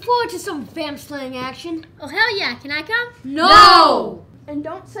 I was looking forward to some vamp slaying action. Oh, hell yeah. Can I come? No! And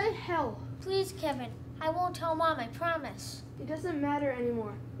don't say hell. Please, Kevin. I won't tell Mom, I promise. It doesn't matter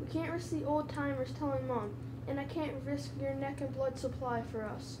anymore. We can't risk the old timers telling Mom. And I can't risk your neck and blood supply for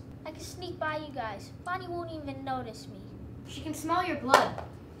us. I can sneak by you guys. Bonnie won't even notice me. She can smell your blood.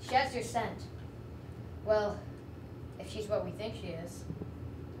 She has your scent. Well, if she's what we think she is.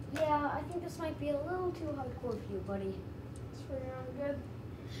 Yeah, I think this might be a little too hardcore for you, buddy. It's for your own good.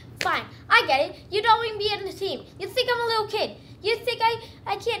 Fine, I get it. You don't even be in the team. You think I'm a little kid. You think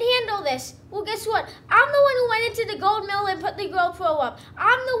I can't handle this. Well, guess what? I'm the one who went into the gold mill and put the GoPro up.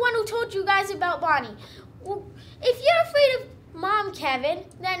 I'm the one who told you guys about Bonnie. Well, if you're afraid of Mom, Kevin,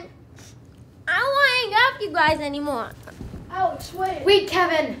 then I don't want to hang out with you guys anymore. Alex, wait. Wait,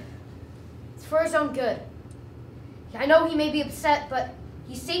 Kevin! It's for his own good. I know he may be upset, but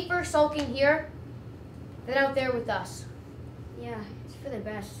he's safer sulking here than out there with us. Yeah, it's for the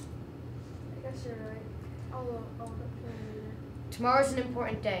best. I guess you're right. I'll look later. Tomorrow's an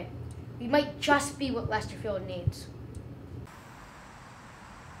important day. We might just be what Lesterfield needs.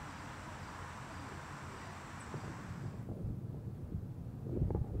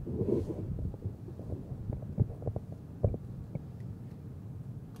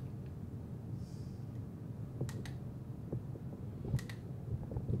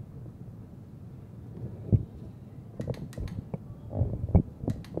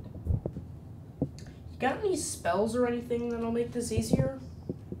 Got any spells or anything that'll make this easier?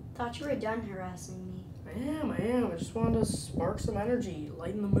 Thought you were done harassing me. I am. I just wanted to spark some energy,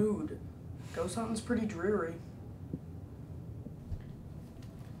 lighten the mood. Ghost hunting's pretty dreary.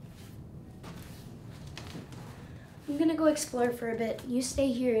 I'm gonna go explore for a bit. You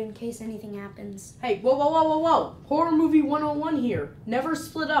stay here in case anything happens. Hey, whoa. Horror movie 101 here. Never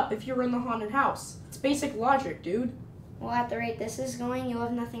split up if you're in the haunted house. It's basic logic, dude. Well, at the rate this is going, you'll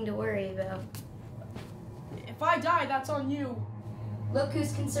have nothing to worry about. If I die, that's on you. Look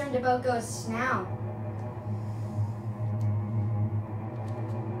who's concerned about ghosts now.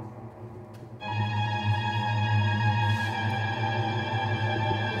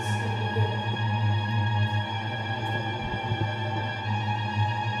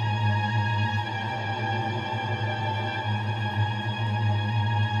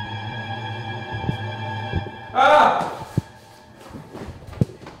 Ah!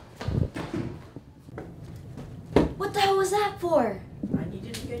 What the hell was that for? I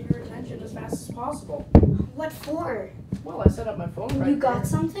needed to get your attention as fast as possible. What for? Well, I set up my phone right You got there.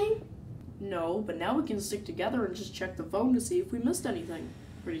 something? No, but now we can stick together and just check the phone to see if we missed anything.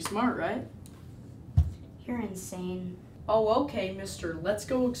 Pretty smart, right? You're insane. Oh, okay, mister. Let's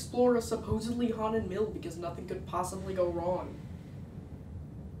go explore a supposedly haunted mill because nothing could possibly go wrong.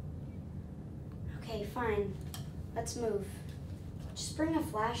 Okay, fine. Let's move. Just bring a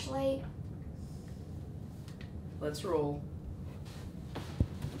flashlight. Let's roll.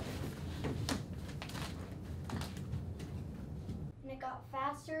 And it got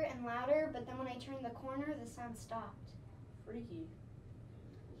faster and louder, but then when I turned the corner, the sound stopped. Freaky.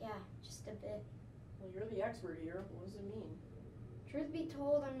 Yeah, just a bit. Well, you're the expert here. What does it mean? Truth be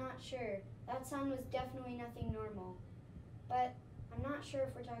told, I'm not sure. That sound was definitely nothing normal. But I'm not sure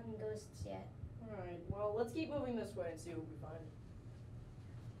if we're talking ghosts yet. Alright, well, let's keep moving this way and see what we find.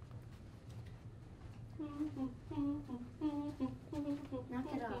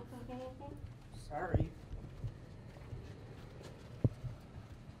 Knock it off. Sorry.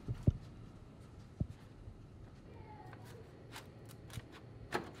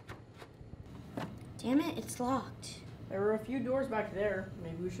 Damn it, it's locked. There were a few doors back there.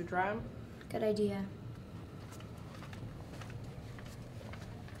 Maybe we should try them? Good idea.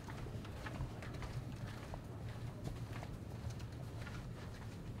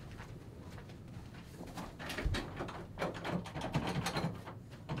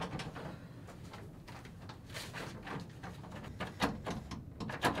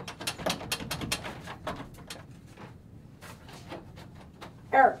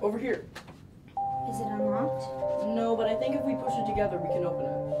 Eric, over here. Is it unlocked? No, but I think if we push it together, we can open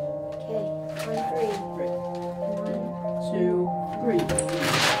it. Okay, on three. Great. 1, 2, 3.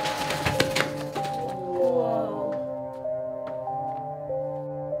 Whoa.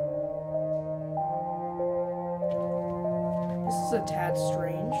 This is a tad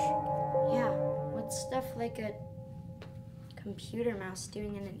strange. Yeah, what's stuff like a computer mouse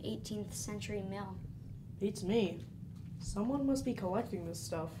doing in an 18th century mill? Beats me. Someone must be collecting this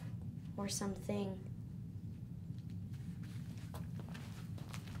stuff. Or something.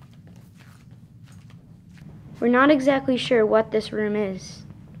 We're not exactly sure what this room is.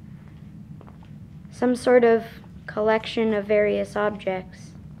 Some sort of collection of various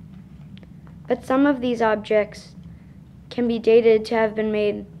objects. But some of these objects can be dated to have been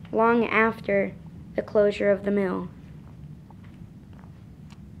made long after the closure of the mill.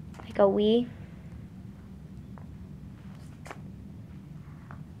 Like a Wii.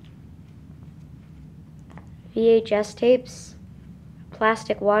 VHS tapes,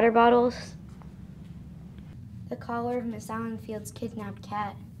 plastic water bottles, the collar of Miss Allenfield's kidnapped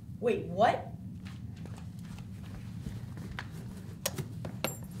cat. Wait, what?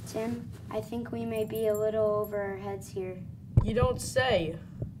 Tim, I think we may be a little over our heads here. You don't say.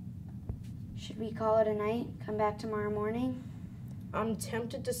 Should we call it a night? Come back tomorrow morning? I'm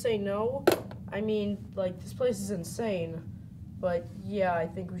tempted to say no. I mean, like, this place is insane. But yeah, I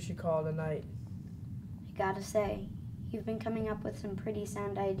think we should call it a night. I gotta say, you've been coming up with some pretty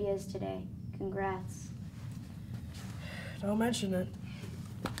sound ideas today. Congrats. Don't mention it.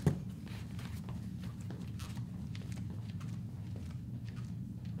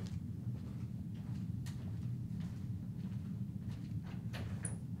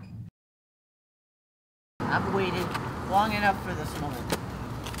 I've waited long enough for this moment.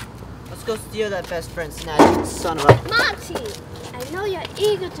 Let's go steal that best friend snatch, son of a... Monty! I know you're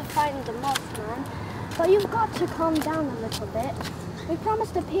eager to find the Mothman, but you've got to calm down a little bit. We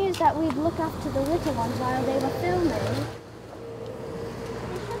promised the peers that we'd look after the little ones while they were filming.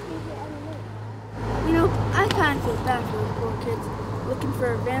 You know, I kind of feel bad for those poor kids looking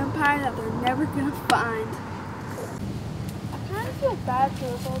for a vampire that they're never gonna find. I kind of feel bad for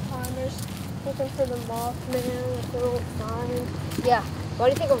those old timers looking for the Mothman that they won't find. Yeah. Why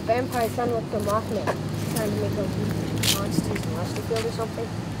do you think a vampire sounded like the Mothman? Trying to make a monsters in Lesterfield or something?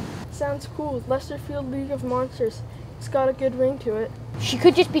 Sounds cool. Lesterfield League of Monsters. It's got a good ring to it. She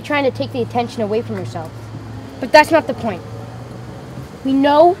could just be trying to take the attention away from herself. But that's not the point. We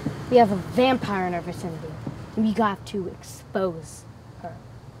know we have a vampire in our vicinity, and we got to expose her.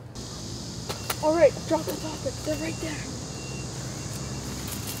 All right, drop the topic. They're right there.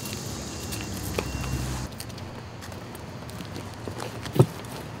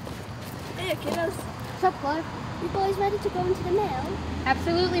 Hey, kiddos. What's up, Clark? You boys ready to go into the mail?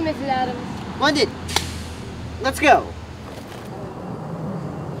 Absolutely, Mrs. Adams. Splendid! Let's go!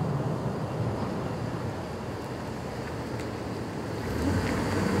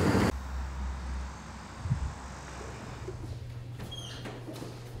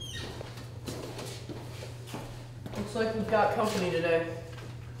 we've got company today.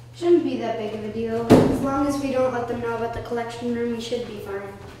 Shouldn't be that big of a deal. As long as we don't let them know about the collection room, we should be fine.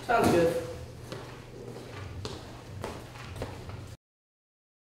 Sounds good.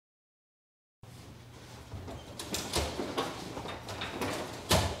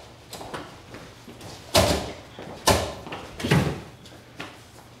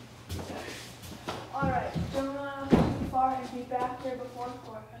 Alright, don't too far and be back there before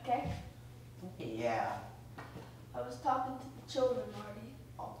 4, okay? Yeah. I was talking to the children already.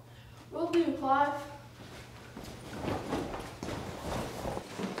 We'll be Clive.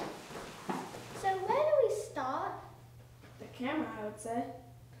 So where do we start? The camera, I would say.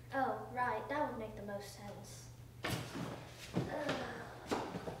 Oh, right. That would make the most sense.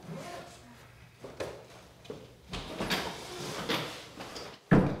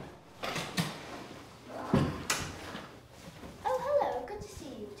 Oh, hello. Good to see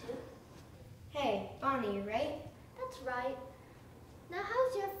you two. Hey, Bonnie, right? That's right. Now,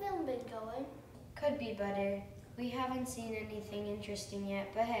 how's your film been going? Could be better. We haven't seen anything interesting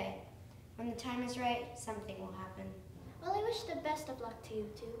yet, but hey, when the time is right, something will happen. Well, I wish the best of luck to you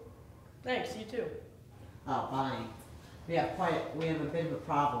two. Thanks, you too. Oh, Bonnie. We have a bit of a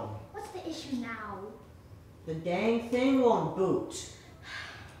problem. What's the issue now? The dang thing won't boot.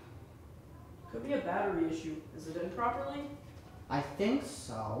 Could be a battery issue. Is it in properly? I think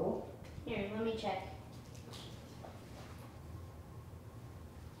so. Here, let me check.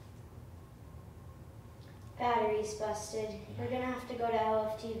 Battery's busted. We're gonna have to go to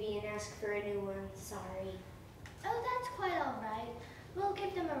LFTV and ask for a new one. Sorry. Oh, that's quite all right. We'll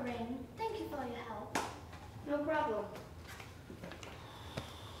give them a ring. Thank you for your help. No problem.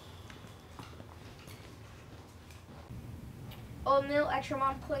 Old Mill,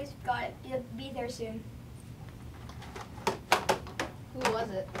 Extramont Place, got it. Be there soon. Who was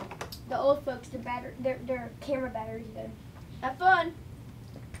it? The old folks, their camera battery's dead. Have fun.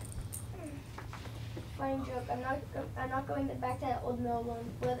 Funny joke. I'm not going back to that Old Mill alone.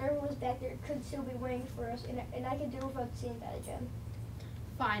 Whoever was back there could still be waiting for us, and I could do without seeing that again.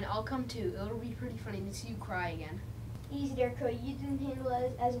 Fine, I'll come too. It'll be pretty funny to see you cry again. Easy there, Cody. You didn't handle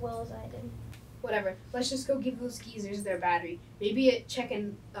it as well as I did. Whatever. Let's just go give those geezers their battery. Maybe check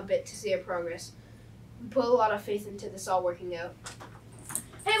in a bit to see our progress. We put a lot of faith into this all working out.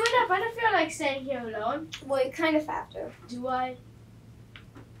 Hey, wait up. I don't feel like staying here alone. Well, you kind of have to. Do I?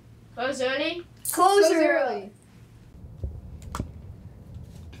 Close early? Close early.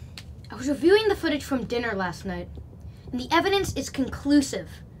 I was reviewing the footage from dinner last night, and the evidence is conclusive.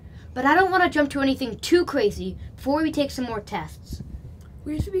 But I don't want to jump to anything too crazy before we take some more tests.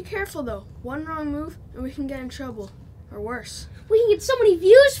 We have to be careful, though. One wrong move, and we can get in trouble. Or worse. We can get so many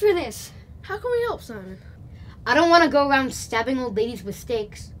views for this. How can we help, Simon? I don't want to go around stabbing old ladies with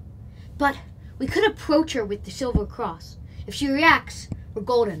stakes. But we could approach her with the silver cross. If she reacts, we're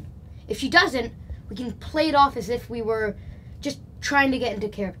golden. If she doesn't, we can play it off as if we were just trying to get into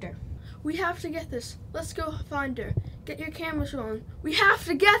character. We have to get this. Let's go find her. Get your cameras rolling. We have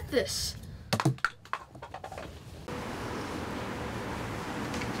to get this.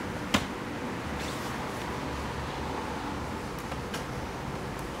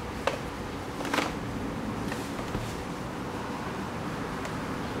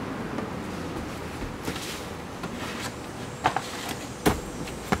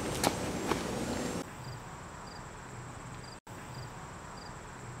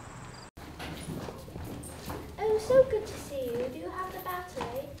 Oh, so good to see you. Do you have the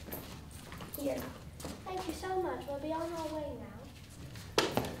battery? Here. Thank you so much. We'll be on our way now.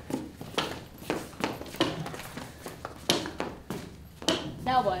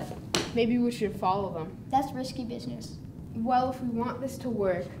 Now what? Maybe we should follow them. That's risky business. Well, if we want this to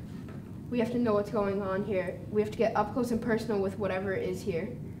work, we have to know what's going on here. We have to get up close and personal with whatever is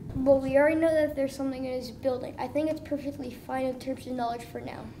here. Well, we already know that there's something in his building. I think it's perfectly fine in terms of knowledge for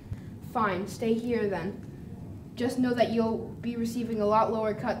now. Fine, stay here then. Just know that you'll be receiving a lot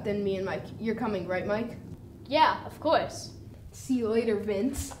lower cut than me and Mike. You're coming, right, Mike? Yeah, of course. See you later,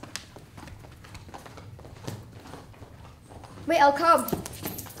 Vince. Wait, I'll come.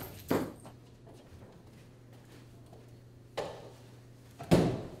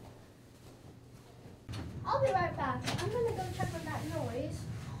 I'll be right back. I'm gonna go check on that noise.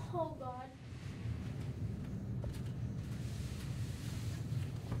 Oh, God.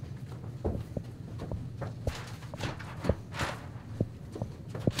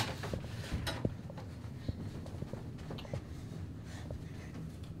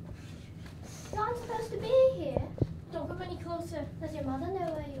 You aren't supposed to be here. Don't come any closer. Does your mother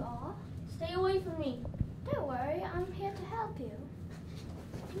know where you are? Stay away from me. Don't worry, I'm here to help you.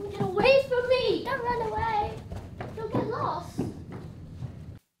 Get away from me! Don't run away. You'll get lost. DuRoss.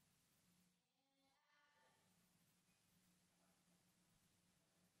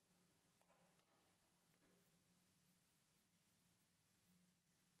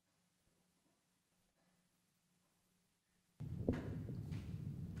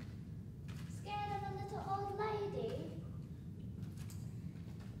 Scared of a little old lady?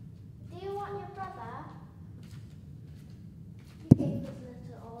 Do you want your brother? You gave this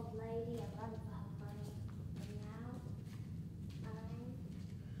little old lady a run for her money. And now, I'm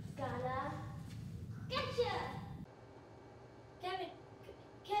gonna get you!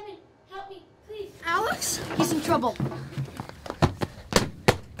 Kevin, help me, please. Alex? He's in trouble. Oh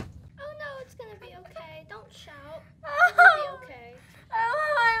no, it's gonna be okay. Don't shout. It's gonna be okay. I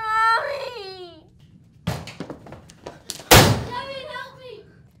want my mommy. Kevin, help me!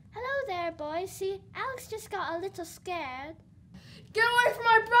 Hello there, boys. See, Alex just got a little scared. Get away from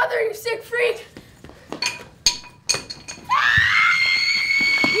my brother, you sick freak!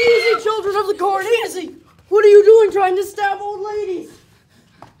 Easy, children of the corn, easy! What are you doing trying to stab old ladies?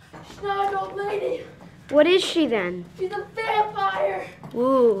 She's not an old lady. What is she then? She's a vampire.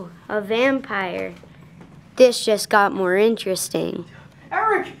 Ooh, a vampire. This just got more interesting.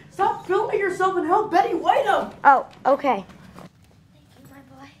 Eric, stop filming yourself and help Betty White up! Oh, okay.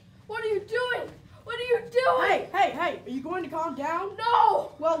 What are you doing? What are you doing? Hey, are you going to calm down?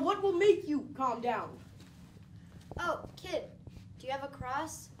 No! Well, what will make you calm down? Oh, kid, do you have a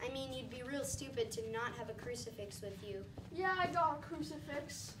cross? I mean, you'd be real stupid to not have a crucifix with you. Yeah, I got a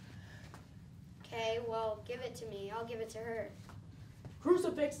crucifix. Okay, well, give it to me. I'll give it to her.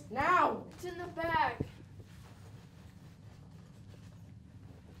 Crucifix, now! It's in the bag.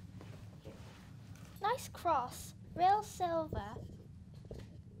 Nice cross. Real silver.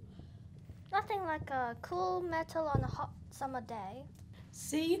 Nothing like a cool metal on a hot summer day.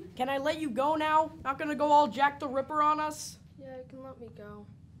 See? Can I let you go now? Not gonna go all Jack the Ripper on us? Yeah, you can let me go.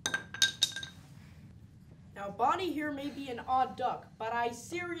 Now, Bonnie here may be an odd duck, but I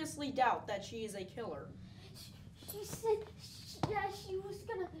seriously doubt that she is a killer. She said she was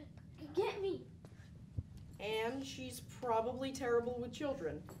gonna get me. And she's probably terrible with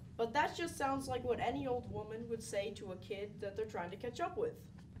children. But that just sounds like what any old woman would say to a kid that they're trying to catch up with.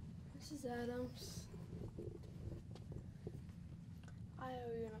 Mrs. Adams, I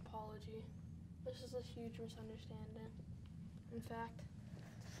owe you an apology. This is a huge misunderstanding. In fact,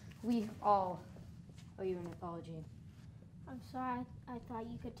 We all owe you an apology. I'm sorry. I thought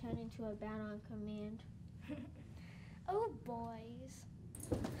you could turn into a bat on command. Oh, boys.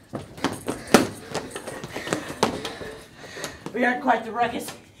 We had quite the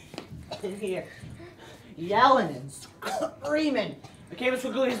ruckus in here. Yelling and screaming. It came as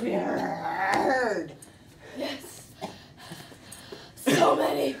quickly as we heard. Yes. So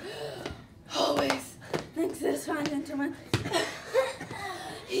many. Always. Thanks to this fine gentleman.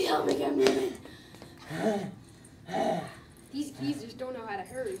 He helped me get moving. These geezers don't know how to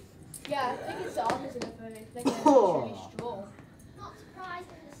hurry. yeah, I think it's the opposite of a like a Oh. Chevy stroll. Not surprised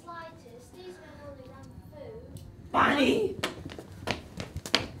in the slightest. These men only run for food. Bonnie!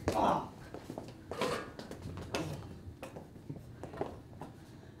 Oh.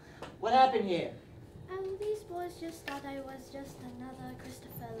 What happened here? These boys just thought I was just another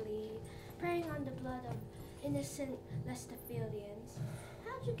Christopher Lee, preying on the blood of innocent Lesterfieldians.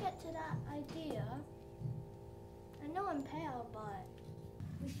 How'd you get to that idea? I know I'm pale, but...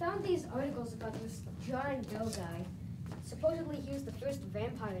 We found these articles about this John Doe guy. Supposedly he was the first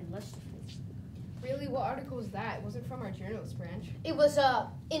vampire in Lesterfield. Really, what article is that? It wasn't from our journalist branch. It was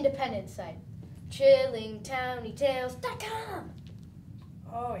a independent site. ChillingTownieTales.com.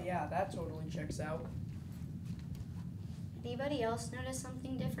 Oh yeah, that totally checks out. Anybody else notice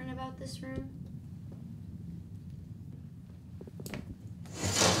something different about this room?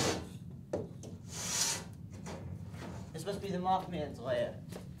 This must be the Mothman's lair.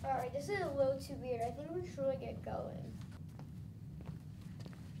 Alright, this is a little too weird. I think we should really get going.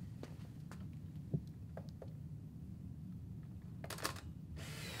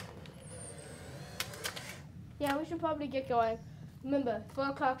 Yeah, we should probably get going. Remember, 4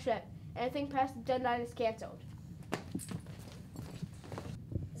 o'clock sharp. Anything past the deadline is canceled.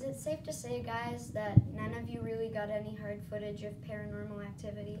 Is it safe to say, guys, that none of you really got any hard footage of paranormal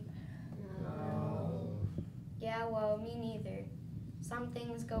activity? No. Yeah, well, me neither. Some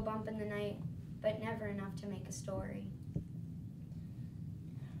things go bump in the night, but never enough to make a story.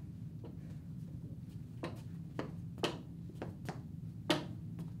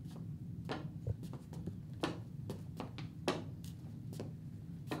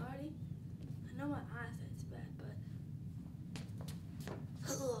 Marty, I know my eyesight's bad, but...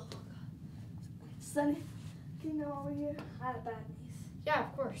 Oh, God. Sonny, can know over here? I had a bad niece. Yeah,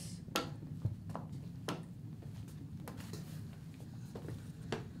 of course.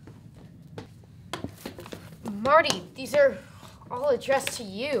 Marty, these are all addressed to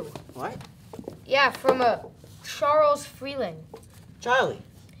you. What? Yeah, from Charles Freeling. Charlie.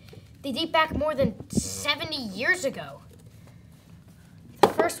 They date back more than 70 years ago. The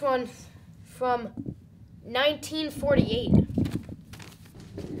first one from 1948.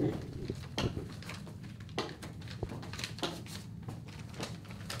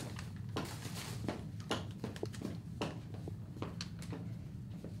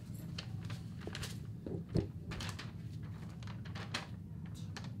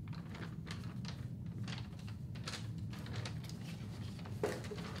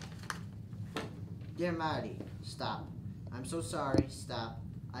 Dear Marty, stop. I'm so sorry, stop.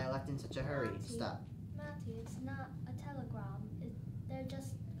 I left in such a hurry, stop. Matty, it's not a telegram. They're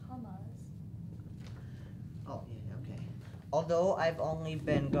just commas. Oh, yeah, okay. Although I've only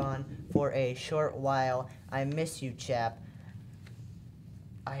been gone for a short while, I miss you, chap.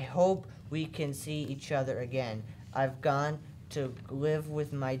 I hope we can see each other again. I've gone to live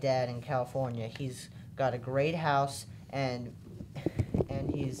with my dad in California. He's got a great house and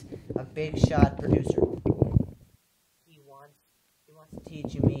he's a big shot producer. He wants to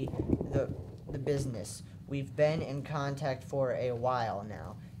teach me the business. We've been in contact for a while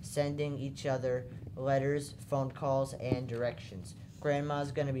now, sending each other letters, phone calls, and directions.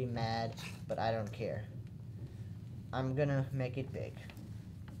 Grandma's gonna be mad, but I don't care. I'm gonna make it big.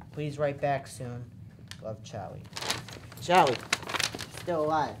 Please write back soon. Love, Charlie. Charlie, still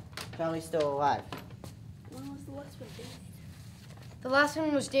alive. Charlie's still alive. When was the last one dated? The last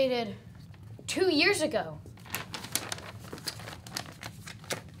one was dated 2 years ago.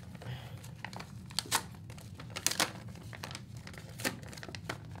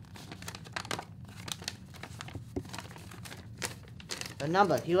 The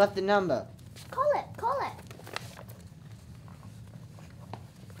number. He left the number. Call it.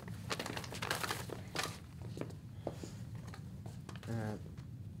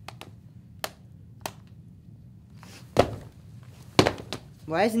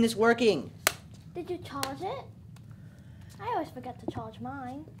 Why isn't this working? Did you charge it? I always forget to charge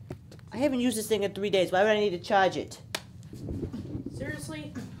mine. I haven't used this thing in 3 days. Why would I need to charge it?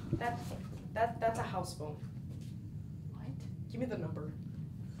 Seriously? That's a house phone. What? Give me the number.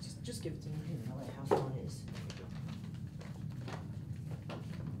 Just give it to me. I don't even know what a house phone is.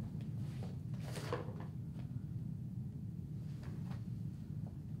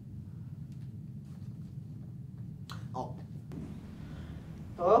 Oh.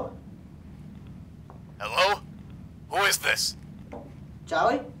 Hello? Hello? Who is this?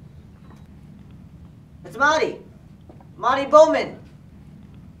 Charlie? It's Marty. Marty Bowman.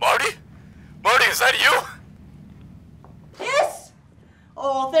 Marty? Marty, is that you? Yes!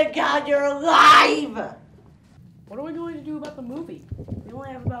 Oh, thank God you're alive! What are we going to do about the movie? We only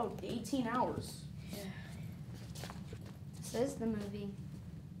have about 18 hours. This is the movie.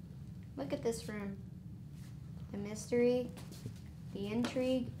 Look at this room. The mystery, the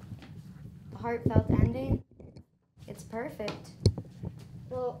intrigue, the heartfelt ending. It's perfect.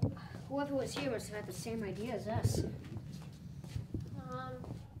 Well, whoever was here must have had the same idea as us.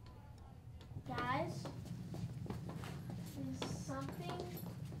 Guys, there's something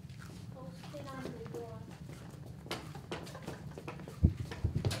posted on the door.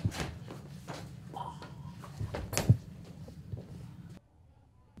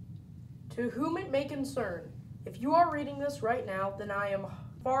 To whom it may concern, if you are reading this right now, then I am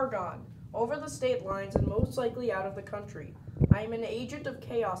far gone, over the state lines and most likely out of the country. I am an agent of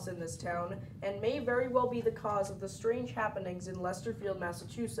chaos in this town, and may very well be the cause of the strange happenings in Lesterfield,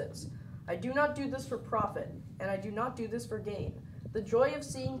 Massachusetts. I do not do this for profit, and I do not do this for gain. The joy of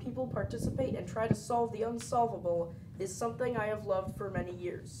seeing people participate and try to solve the unsolvable is something I have loved for many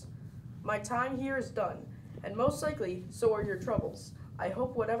years. My time here is done, and most likely, so are your troubles. I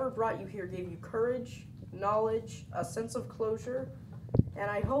hope whatever brought you here gave you courage, knowledge, a sense of closure, and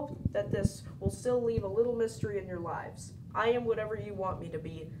I hope that this will still leave a little mystery in your lives. I am whatever you want me to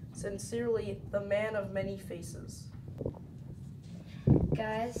be. Sincerely, the man of many faces.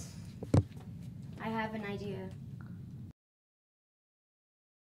 Guys, I have an idea.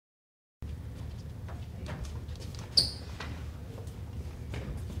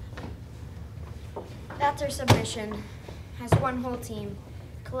 That's our submission. Has one whole team.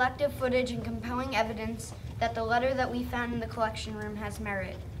 Collective footage and compelling evidence that the letter that we found in the collection room has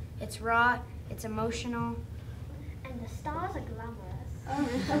merit. It's raw, it's emotional. And the stars are glamorous.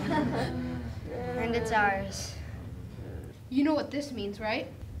 And it's ours. You know what this means, right?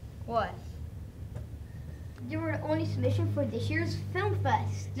 What? You were the only submission for this year's film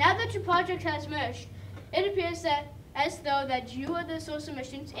fest. Now that your project has merged, it appears that as though that you are the sole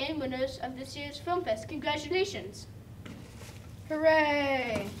submissions and winners of this year's film fest. Congratulations.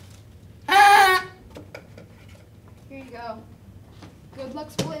 Hooray! Here you go. Good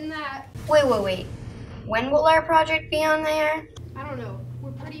luck splitting that. Wait. When will our project be on there? I don't know.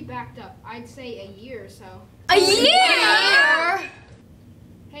 We're pretty backed up. I'd say a year or so. A year?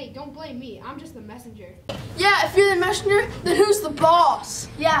 Hey, don't blame me. I'm just the messenger. Yeah, if you're the messenger, then who's the boss?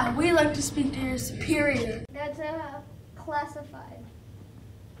 Yeah, we like to speak to your superior. That's classified.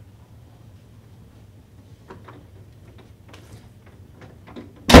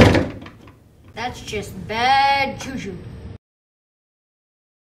 That's just bad juju.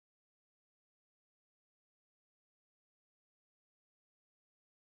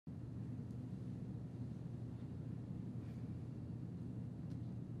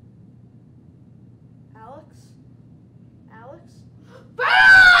 Alex?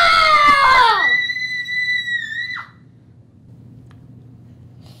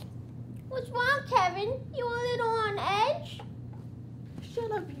 What's wrong, Kevin? You a little on edge?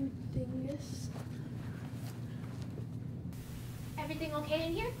 Shut up, you dingus. Everything okay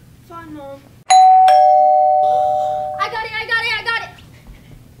in here? Fine, Mom. I got it!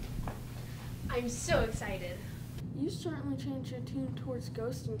 I'm so excited. You certainly changed your tune towards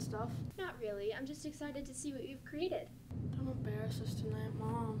ghosts and stuff. Not really. I'm just excited to see what you've created. Don't embarrass us tonight,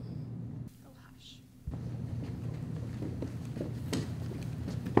 Mom. Oh, hush.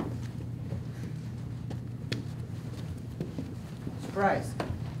 Surprise.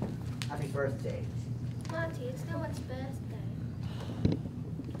 Happy birthday. Monty, it's no one's birthday.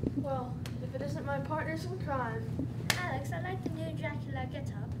 Well, if it isn't my partners in crime. Alex, I like the new Dracula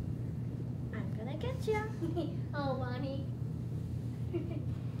get-up. I'm gonna get you. Oh, Bonnie.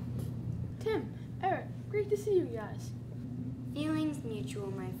 Tim, Eric, great to see you guys. Feelings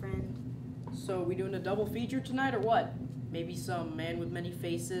mutual, my friend. So, we doing a double feature tonight or what? Maybe some Man with Many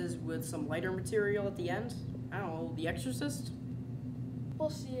Faces with some lighter material at the end? I don't know, The Exorcist? We'll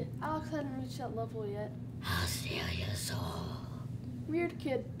see. Alex hadn't reached that level yet. I'll steal your soul. Weird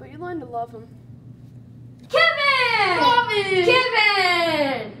kid, but you learn to love him. Kevin!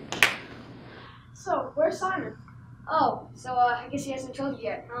 Kevin! So, where's Simon? Oh, so I guess he hasn't told you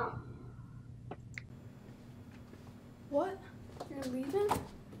yet, huh? What? You're leaving?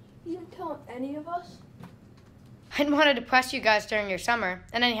 You didn't tell any of us? I didn't want to depress you guys during your summer.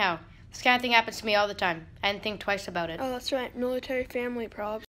 And anyhow, this kind of thing happens to me all the time. I didn't think twice about it. Oh, that's right. Military family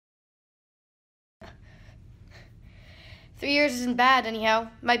probs. 3 years isn't bad, anyhow.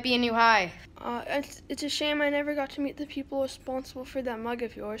 Might be a new high. It's a shame I never got to meet the people responsible for that mug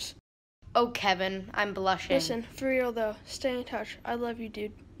of yours. Oh, Kevin, I'm blushing. Listen, for real though, stay in touch. I love you,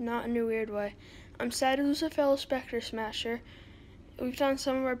 dude. Not in a weird way. I'm sad to lose a fellow Spectre Smasher. We've done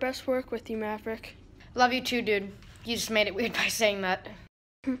some of our best work with you, Maverick. Love you too, dude. You just made it weird by saying that.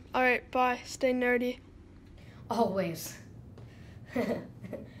 Alright, bye. Stay nerdy. Always.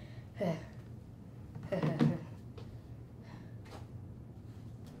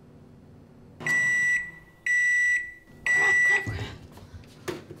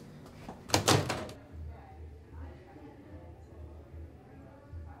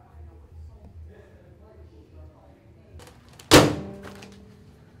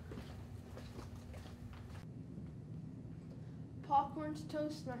 Popcorn's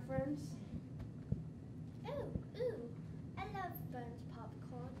toast, my friends. Ooh, I love burnt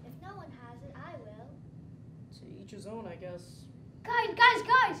popcorn. If no one has it, I will. To each his own, I guess.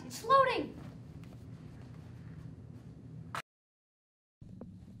 Guys, it's loading!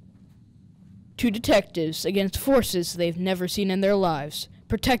 Two detectives against forces they've never seen in their lives,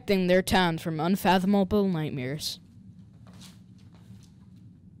 protecting their town from unfathomable nightmares.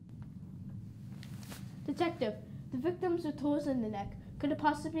 Detective, the victims are toes in the neck. Could it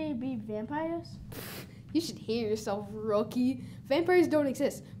possibly be vampires? You should hear yourself, rookie. Vampires don't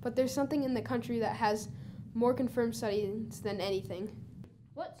exist, but there's something in the country that has more confirmed studies than anything.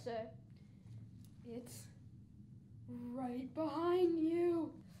 What, sir? It's right behind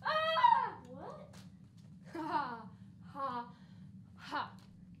you. Ah! What? Ha ha ha.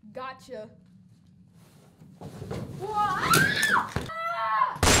 Gotcha.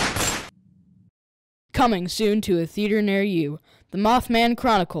 Coming soon to a theater near you, The Mothman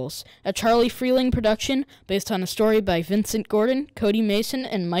Chronicles, a Charlie Freeling production based on a story by Vincent Gordon, Cody Mason,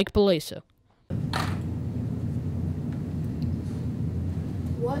 and Mike Belaso.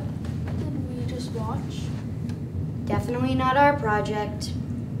 What did we just watch? Definitely not our project.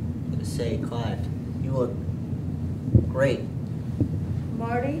 Say, Clive, you look great.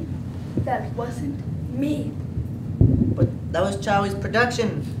 Marty, that wasn't Me. But that was Chow's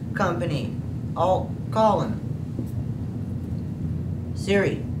production company. I'll call him.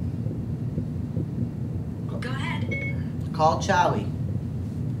 Siri. Go ahead. Call Chowie.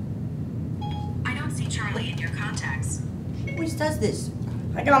 I don't see Charlie in your contacts. Who always does this?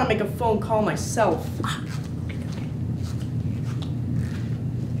 I gotta make a phone call myself.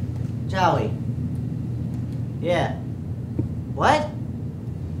 Chowie. Yeah. What?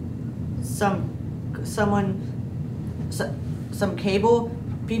 Some cable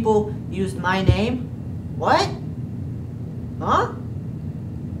people used my name? What? Huh?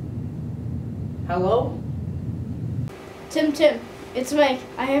 Hello? Tim, it's Mike.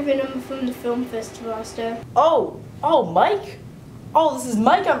 I have your number from the film festival last day. Oh, Mike? Oh, this is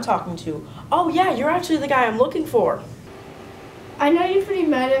Mike I'm talking to. Oh yeah, you're actually the guy I'm looking for. I know you're pretty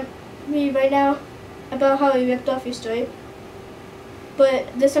mad at me right now about how you ripped off your story, but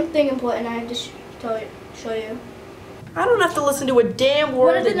there's something important I have to show you. I don't have to listen to a damn word.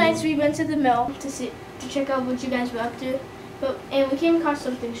 One of the nights we went to the mill to check out what you guys were up to, and we came across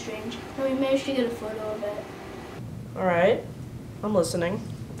something strange, and we managed to get a photo of it. Alright, I'm listening.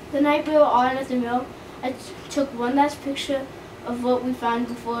 The night we were all at the mill, I took one last picture of what we found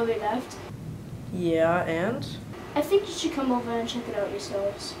before we left. Yeah, and? I think you should come over and check it out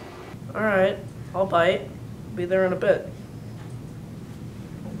yourselves. Alright, I'll bite. Be there in a bit.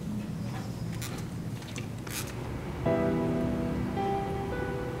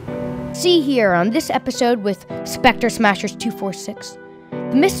 See here on this episode with Spectre Smashers 246.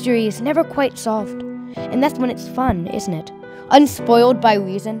 The mystery is never quite solved, and that's when it's fun, isn't it? Unspoiled by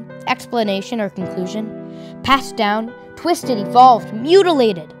reason, explanation, or conclusion, passed down, twisted, evolved,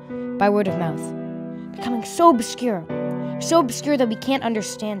 mutilated by word of mouth, becoming so obscure that we can't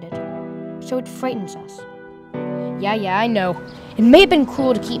understand it, so it frightens us. Yeah, I know. It may have been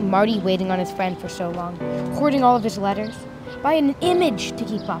cruel to keep Marty waiting on his friend for so long, hoarding all of his letters, by an image to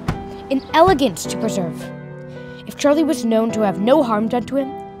keep up, an elegance to preserve. If Charlie was known to have no harm done to him,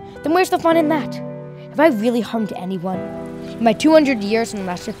 then where's the fun in that? Have I really harmed anyone? In my 200 years in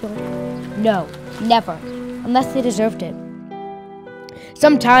Lesterfield? No, never, unless they deserved it.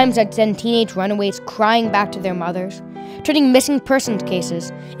 Sometimes I'd send teenage runaways crying back to their mothers, turning missing persons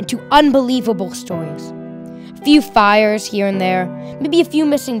cases into unbelievable stories. A few fires here and there, maybe a few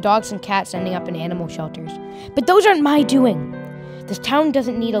missing dogs and cats ending up in animal shelters. But those aren't my doing. This town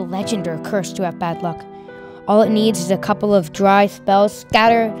doesn't need a legend or a curse to have bad luck. All it needs is a couple of dry spells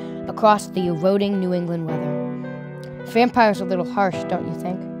scattered across the eroding New England weather. Vampire's a little harsh, don't you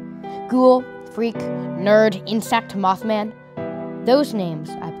think? Ghoul, freak, nerd, insect, mothman. Those names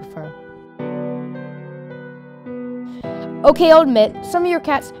I prefer. Okay, I'll admit, some of your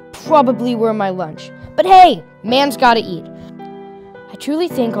cats probably were my lunch. But hey, man's gotta eat. I truly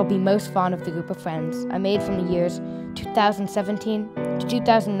think I'll be most fond of the group of friends I made from the years 2017 to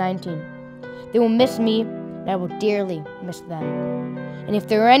 2019. They will miss me, and I will dearly miss them. And if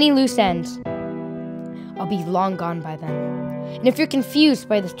there are any loose ends, I'll be long gone by then. And if you're confused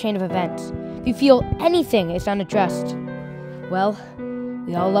by this chain of events, if you feel anything is unaddressed, well,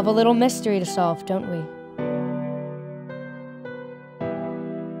 we all love a little mystery to solve, don't we?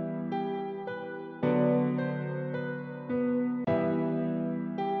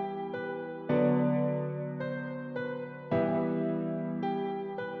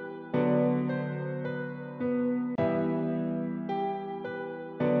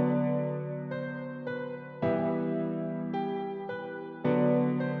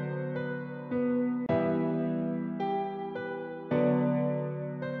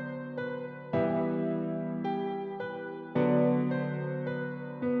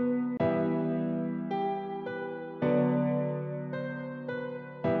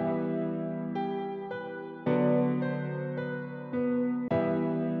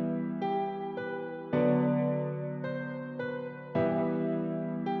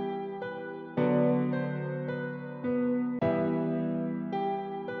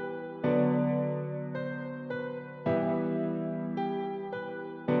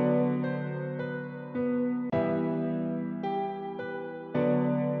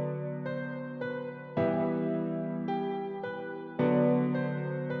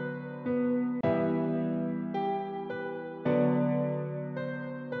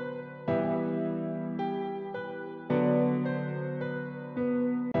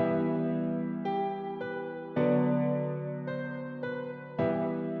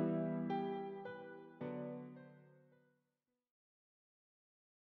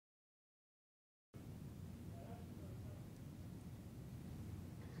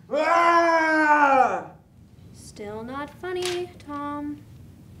 Still not funny, Tom.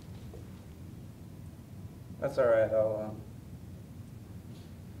 That's alright, I'll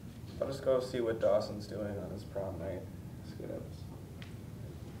just go see what Dawson's doing on his prom night. See what happens.